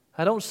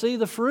 I don't see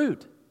the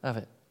fruit of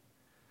it.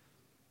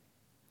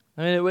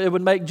 I mean, it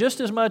would make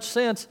just as much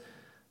sense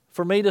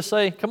for me to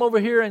say, come over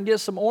here and get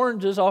some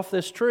oranges off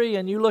this tree,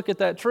 and you look at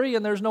that tree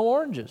and there's no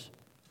oranges.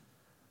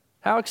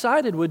 How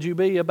excited would you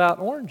be about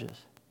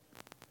oranges?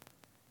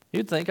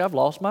 You'd think I've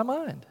lost my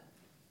mind.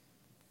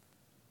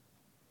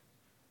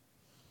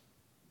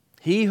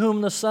 He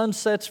whom the Son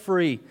sets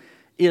free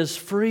is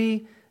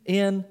free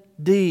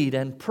indeed.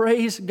 And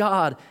praise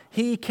God,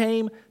 He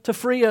came to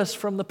free us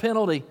from the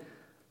penalty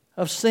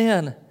of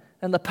sin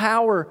and the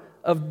power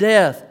of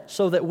death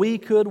so that we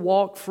could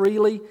walk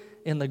freely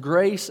in the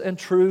grace and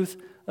truth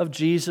of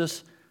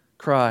Jesus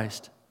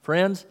Christ.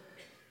 Friends,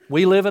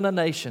 we live in a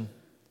nation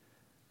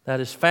that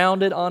is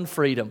founded on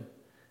freedom.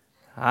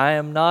 I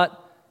am not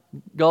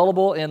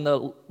gullible in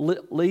the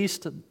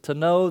least to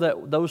know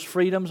that those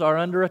freedoms are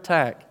under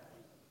attack.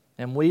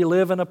 And we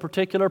live in a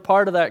particular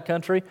part of that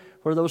country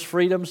where those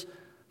freedoms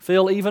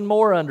feel even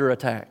more under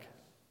attack.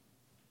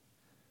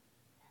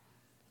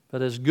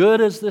 But as good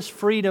as this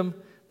freedom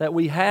that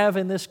we have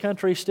in this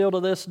country still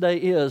to this day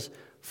is,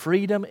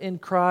 freedom in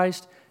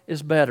Christ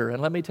is better.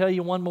 And let me tell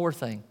you one more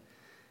thing.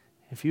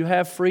 If you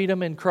have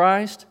freedom in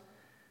Christ,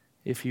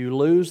 if you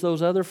lose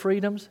those other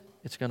freedoms,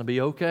 it's going to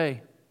be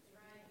okay.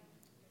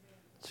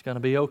 It's going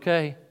to be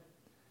okay.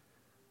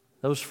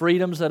 Those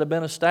freedoms that have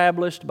been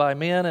established by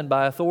men and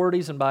by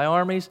authorities and by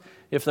armies,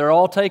 if they're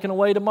all taken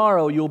away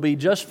tomorrow, you'll be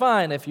just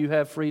fine if you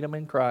have freedom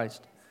in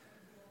Christ.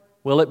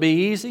 Will it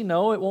be easy?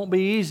 No, it won't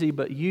be easy,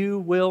 but you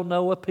will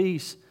know a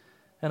peace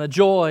and a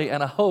joy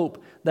and a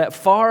hope that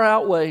far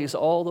outweighs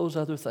all those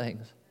other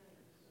things.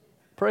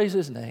 Praise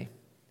His name.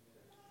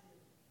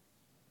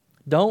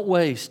 Don't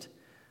waste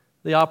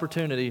the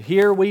opportunity.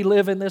 Here we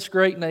live in this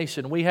great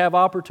nation. We have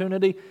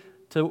opportunity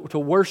to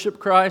worship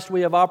Christ.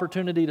 We have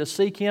opportunity to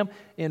seek Him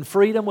in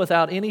freedom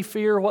without any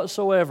fear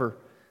whatsoever.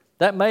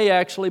 That may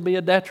actually be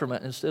a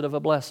detriment instead of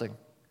a blessing.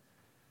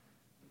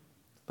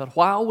 But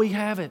while we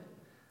have it,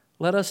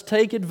 let us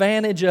take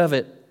advantage of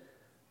it.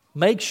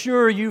 Make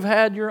sure you've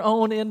had your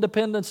own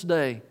Independence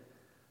Day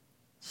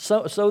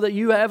so that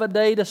you have a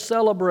day to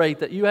celebrate,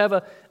 that you have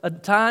a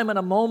time and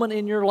a moment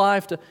in your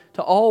life to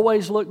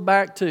always look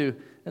back to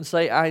and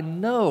say, I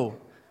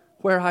know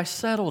where I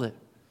settled it.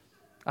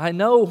 I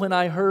know when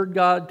I heard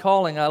God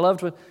calling. I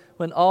loved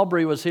when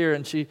Aubrey was here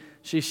and she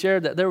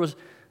shared that there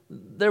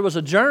was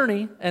a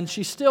journey, and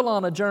she's still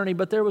on a journey,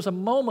 but there was a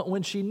moment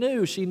when she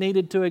knew she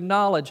needed to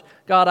acknowledge,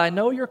 God, I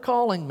know you're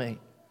calling me,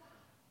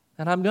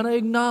 and I'm going to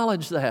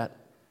acknowledge that.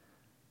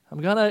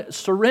 I'm going to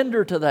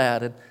surrender to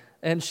that.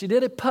 And she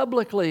did it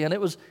publicly, and it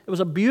was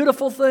a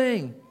beautiful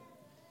thing.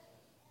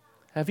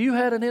 Have you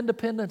had an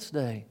Independence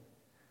Day?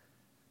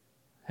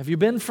 Have you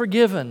been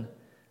forgiven?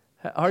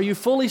 Are you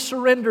fully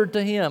surrendered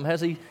to Him?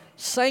 Has He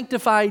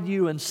sanctified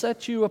you and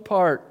set you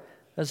apart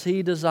as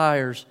He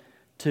desires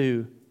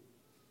to?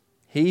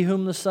 He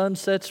whom the Son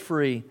sets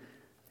free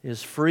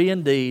is free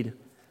indeed.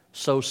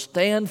 So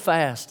stand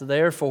fast,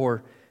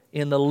 therefore,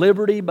 in the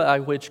liberty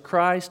by which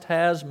Christ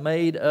has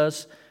made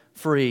us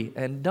free.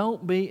 And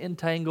don't be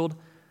entangled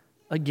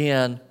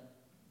again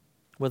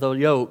with a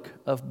yoke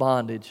of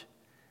bondage.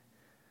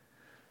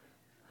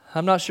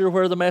 I'm not sure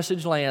where the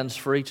message lands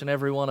for each and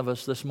every one of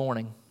us this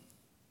morning.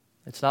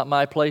 It's not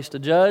my place to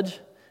judge.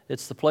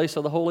 It's the place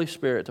of the Holy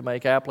Spirit to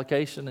make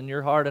application in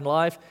your heart and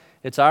life.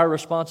 It's our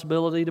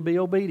responsibility to be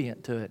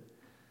obedient to it.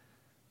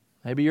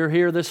 Maybe you're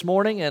here this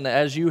morning, and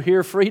as you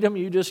hear freedom,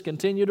 you just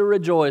continue to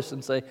rejoice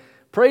and say,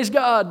 praise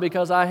God,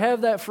 because I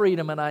have that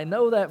freedom, and I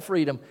know that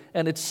freedom,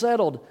 and it's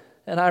settled,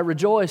 and I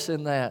rejoice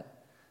in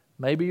that.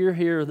 Maybe you're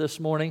here this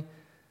morning,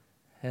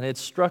 and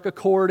it's struck a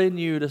chord in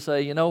you to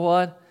say, you know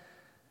what?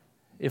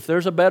 If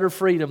there's a better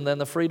freedom than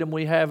the freedom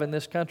we have in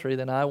this country,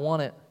 then I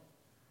want it.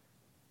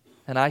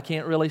 And I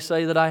can't really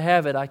say that I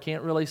have it. I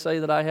can't really say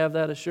that I have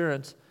that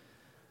assurance.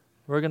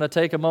 We're going to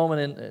take a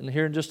moment, and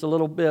here in just a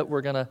little bit,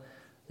 we're going to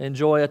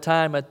enjoy a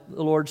time at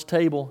the Lord's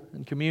table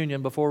and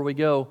communion before we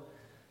go.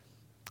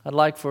 I'd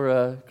like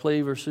for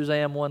Cleve or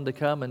Suzanne one to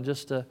come and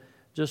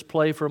just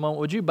play for a moment.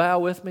 Would you bow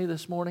with me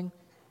this morning?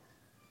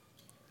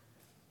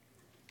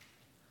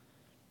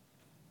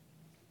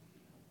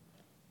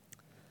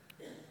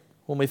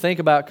 When we think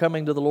about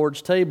coming to the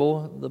Lord's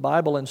table, the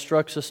Bible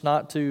instructs us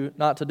not to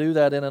do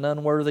that in an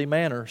unworthy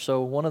manner.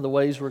 So one of the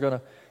ways we're going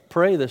to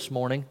pray this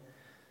morning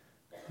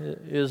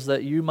is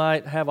that you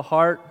might have a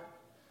heart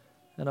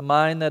and a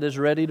mind that is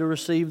ready to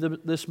receive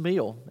this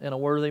meal in a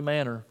worthy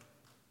manner.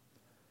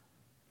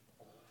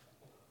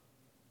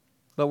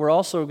 But we're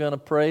also going to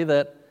pray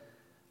that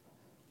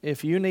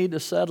if you need to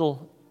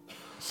settle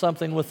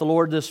something with the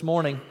Lord this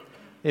morning,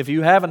 if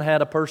you haven't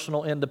had a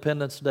personal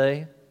Independence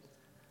Day,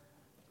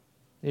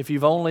 if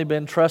you've only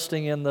been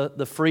trusting in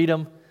the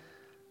freedom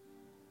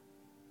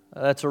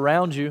that's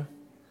around you,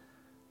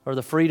 or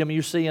the freedom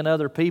you see in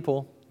other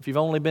people, if you've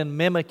only been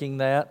mimicking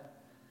that,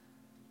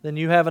 then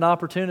you have an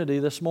opportunity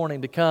this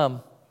morning to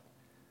come,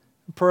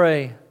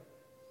 pray,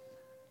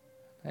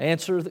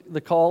 answer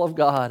the call of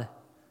God.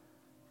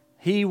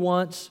 He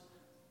wants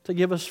to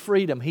give us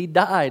freedom. He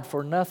died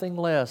for nothing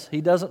less.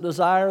 He doesn't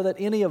desire that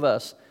any of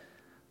us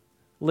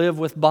live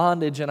with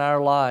bondage in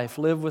our life,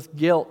 live with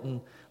guilt,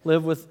 and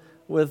live with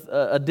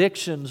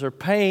addictions or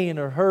pain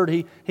or hurt.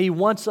 He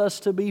wants us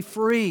to be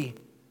free.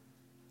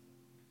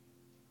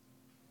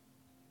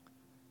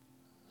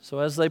 So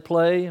as they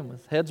play and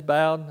with heads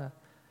bowed,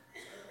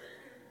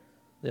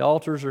 the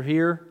altars are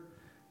here.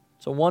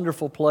 It's a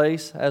wonderful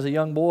place. As a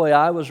young boy,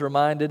 I was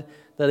reminded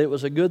that it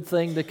was a good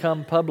thing to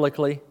come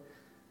publicly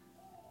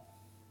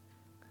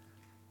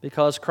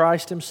because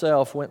Christ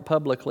Himself went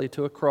publicly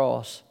to a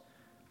cross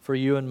for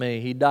you and me.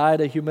 He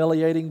died a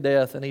humiliating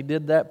death, and He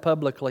did that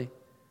publicly.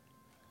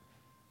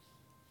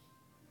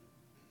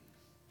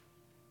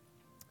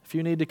 If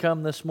you need to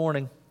come this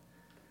morning,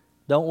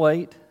 don't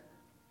wait.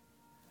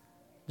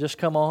 Just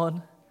come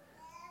on.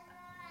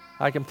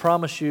 I can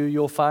promise you,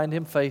 you'll find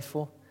Him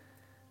faithful.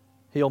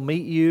 He'll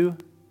meet you.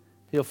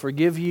 He'll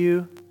forgive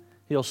you.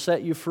 He'll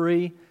set you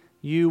free.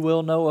 You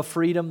will know a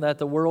freedom that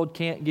the world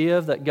can't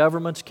give, that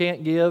governments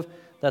can't give,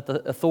 that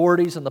the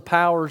authorities and the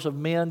powers of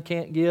men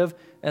can't give,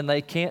 and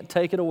they can't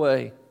take it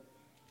away.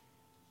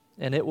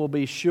 And it will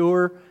be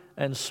sure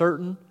and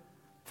certain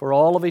for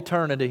all of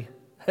eternity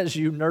as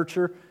you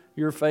nurture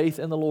your faith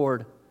in the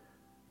Lord.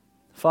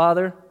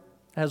 Father,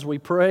 as we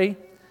pray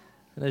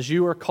and as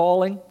you are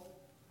calling,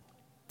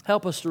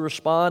 help us to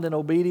respond in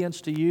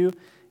obedience to you.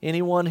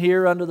 Anyone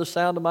here under the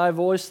sound of my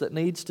voice that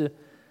needs to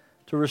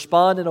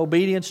respond in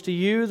obedience to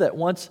you, that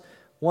wants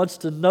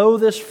to know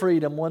this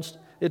freedom, wants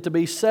it to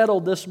be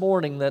settled this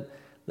morning, that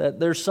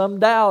there's some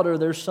doubt or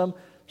there's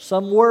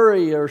some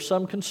worry or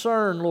some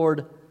concern,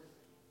 Lord,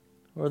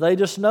 or they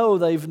just know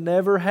they've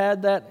never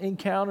had that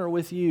encounter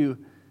with you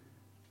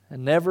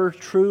and never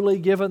truly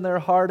given their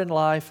heart and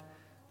life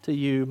to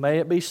you. May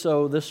it be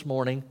so this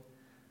morning.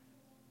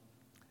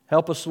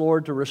 Help us,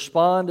 Lord, to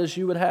respond as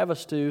you would have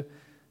us to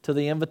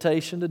the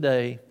invitation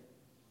today,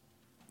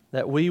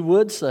 that we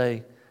would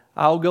say,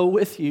 I'll go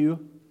with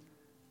you.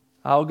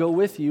 I'll go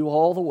with you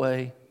all the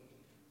way.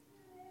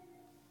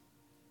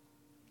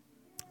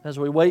 As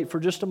we wait for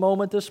just a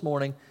moment this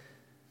morning,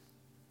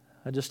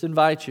 I just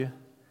invite you,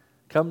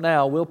 come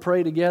now, we'll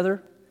pray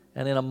together,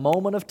 and in a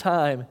moment of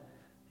time,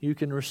 you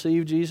can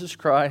receive Jesus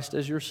Christ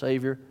as your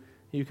Savior.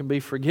 You can be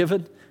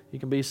forgiven. You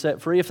can be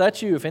set free. If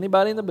that's you, if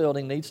anybody in the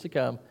building needs to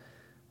come,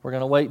 we're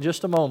going to wait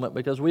just a moment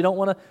because we don't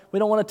want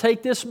to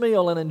take this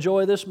meal and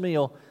enjoy this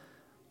meal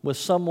with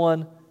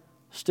someone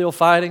still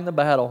fighting the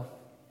battle.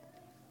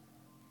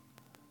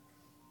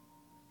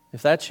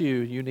 If that's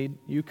you,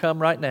 you come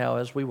right now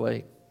as we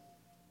wait.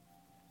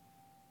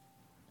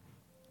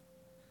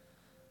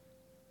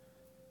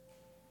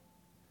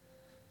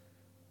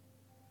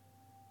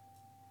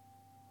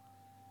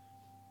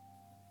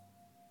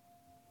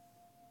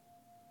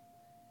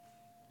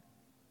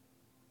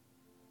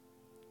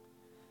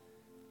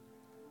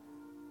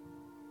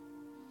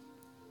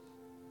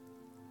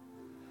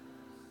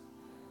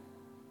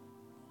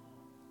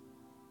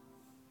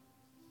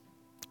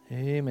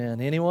 Amen.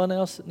 Anyone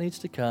else that needs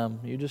to come,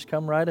 you just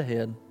come right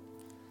ahead.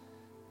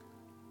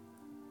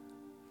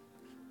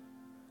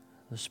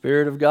 The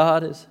Spirit of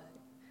God is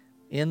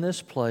in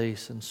this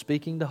place and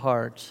speaking to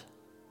hearts.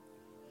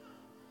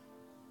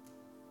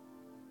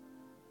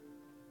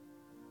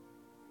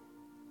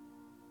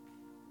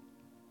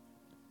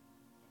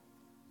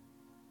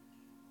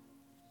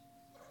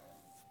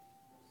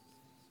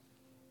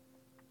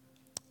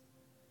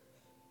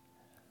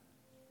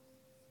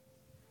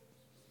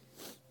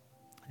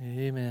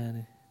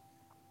 Amen.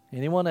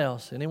 Anyone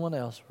else? Anyone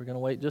else? We're going to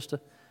wait just a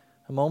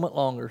moment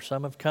longer.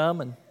 Some have come,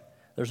 and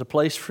there's a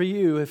place for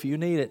you if you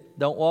need it.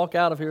 Don't walk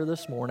out of here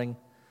this morning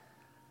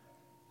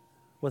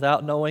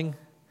without knowing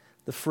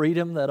the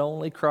freedom that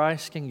only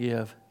Christ can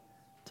give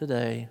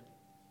today.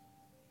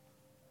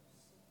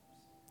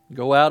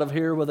 Go out of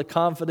here with a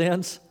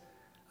confidence.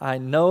 I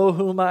know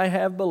whom I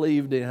have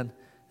believed in,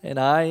 and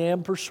I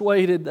am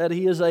persuaded that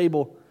He is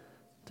able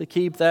to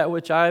keep that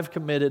which I have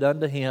committed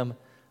unto Him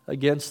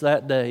against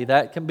that day.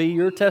 That can be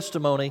your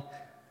testimony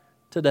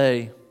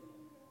today.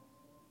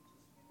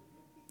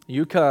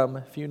 You come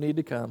if you need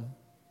to come.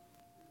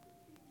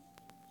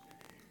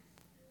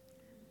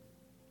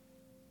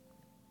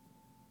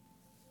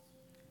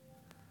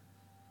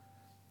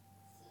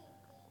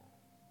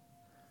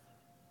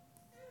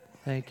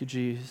 Thank you,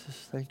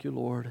 Jesus. Thank you,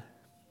 Lord.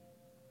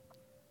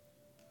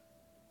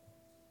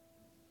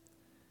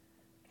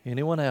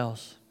 Anyone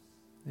else?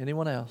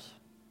 Anyone else?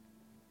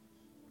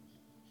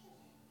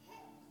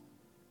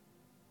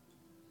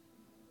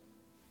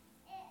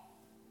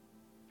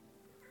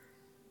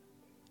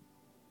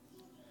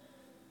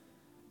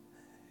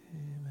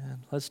 Amen.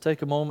 Let's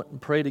take a moment and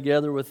pray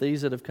together with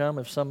these that have come.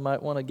 If some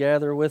might want to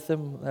gather with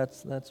them,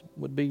 that's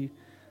would be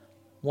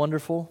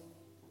wonderful.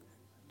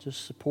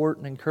 Just support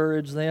and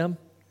encourage them.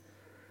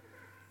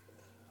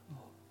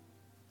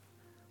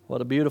 What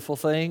a beautiful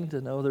thing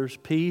to know there's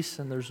peace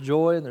and there's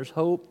joy and there's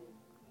hope.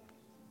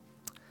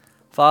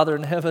 Father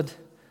in heaven,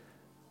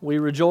 we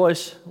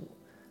rejoice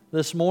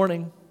this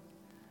morning.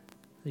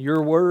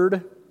 Your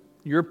word,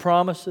 your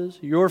promises,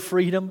 your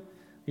freedom,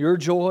 your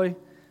joy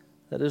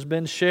that has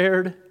been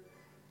shared.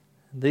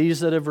 These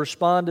that have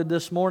responded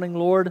this morning,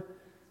 Lord,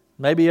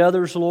 maybe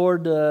others,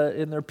 Lord,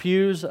 in their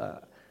pews, I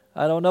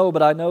don't know,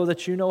 but I know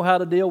that you know how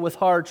to deal with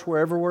hearts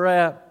wherever we're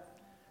at.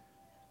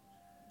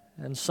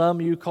 And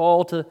some you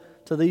call to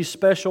these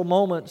special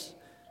moments.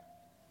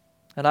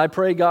 And I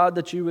pray, God,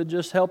 that you would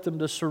just help them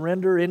to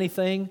surrender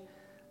anything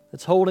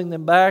that's holding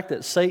them back,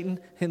 that Satan,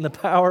 in the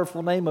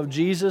powerful name of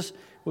Jesus,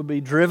 would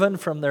be driven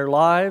from their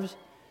lives.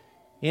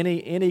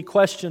 Any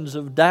questions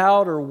of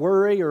doubt or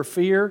worry or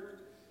fear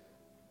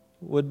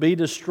would be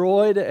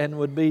destroyed and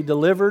would be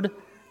delivered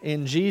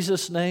in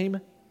Jesus' name.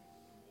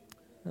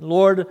 And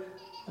Lord,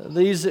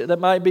 these that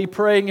might be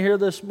praying here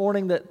this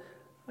morning that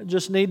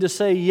just need to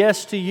say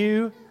yes to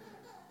you,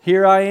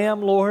 here I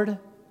am, Lord.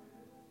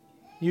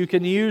 You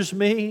can use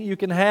me. You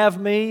can have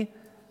me.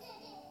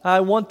 I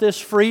want this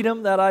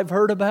freedom that I've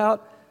heard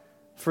about.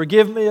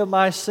 Forgive me of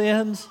my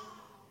sins.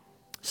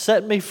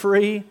 Set me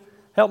free.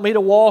 Help me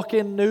to walk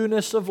in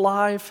newness of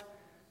life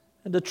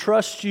and to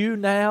trust you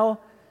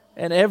now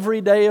and every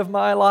day of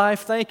my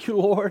life. Thank you,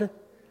 Lord.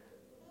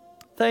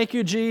 Thank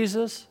you,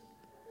 Jesus.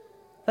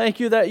 Thank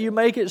you that you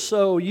make it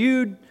so.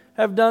 You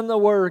have done the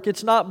work.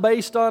 It's not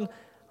based on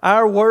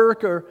our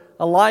work or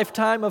a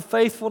lifetime of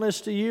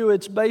faithfulness to you.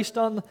 It's based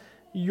on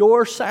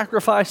your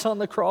sacrifice on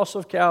the cross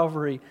of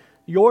Calvary,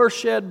 your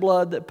shed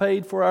blood that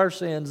paid for our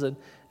sins.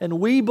 And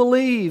we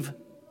believe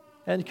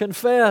and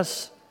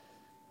confess,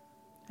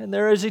 and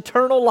there is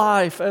eternal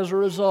life as a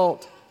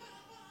result.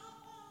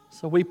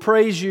 So we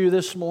praise you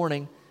this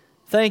morning.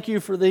 Thank you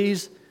for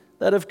these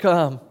that have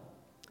come.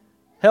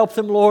 Help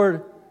them,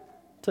 Lord,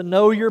 to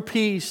know your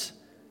peace.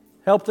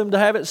 Help them to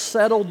have it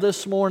settled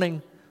this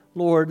morning,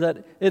 Lord,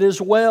 that it is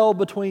well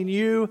between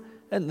you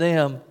and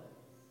them.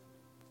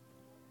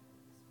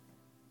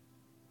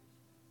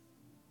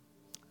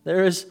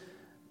 There is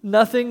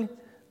nothing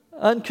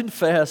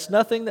unconfessed,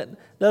 nothing that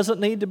doesn't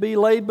need to be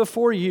laid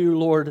before you,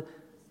 Lord.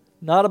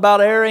 Not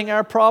about airing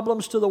our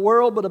problems to the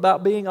world, but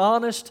about being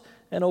honest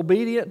and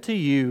obedient to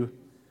you,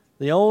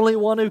 the only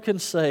one who can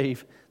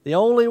save, the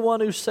only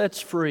one who sets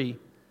free.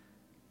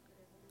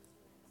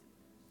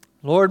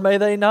 Lord, may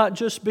they not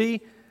just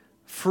be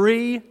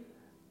free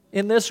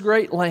in this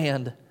great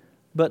land,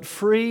 but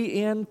free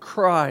in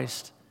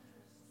Christ.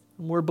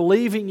 And we're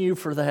believing you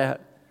for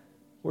that.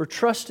 We're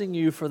trusting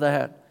you for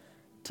that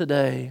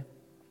today.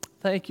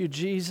 Thank you,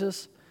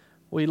 Jesus.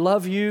 We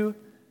love you.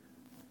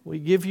 We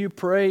give you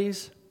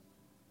praise.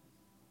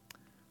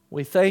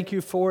 We thank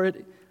you for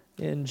it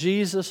in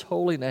Jesus'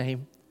 holy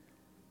name.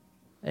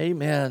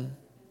 Amen.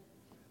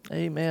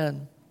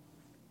 Amen.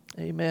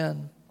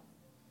 Amen.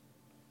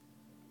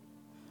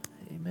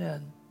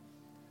 Amen.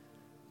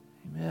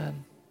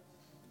 Amen.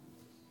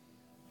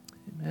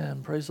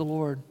 Amen. Praise the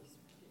Lord.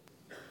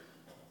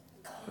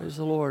 Praise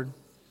the Lord.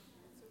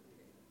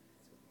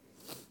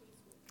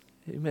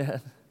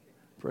 Amen.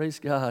 Praise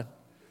God.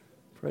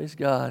 Praise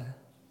God.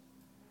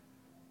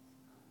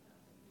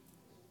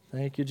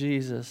 Thank you,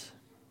 Jesus.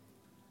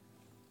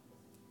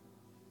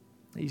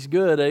 He's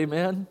good,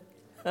 amen.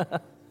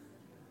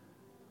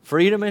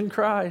 Freedom in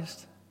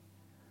Christ.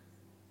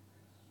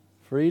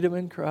 Freedom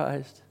in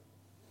Christ.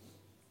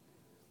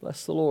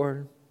 Bless the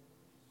Lord.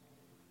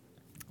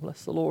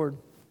 Bless the Lord.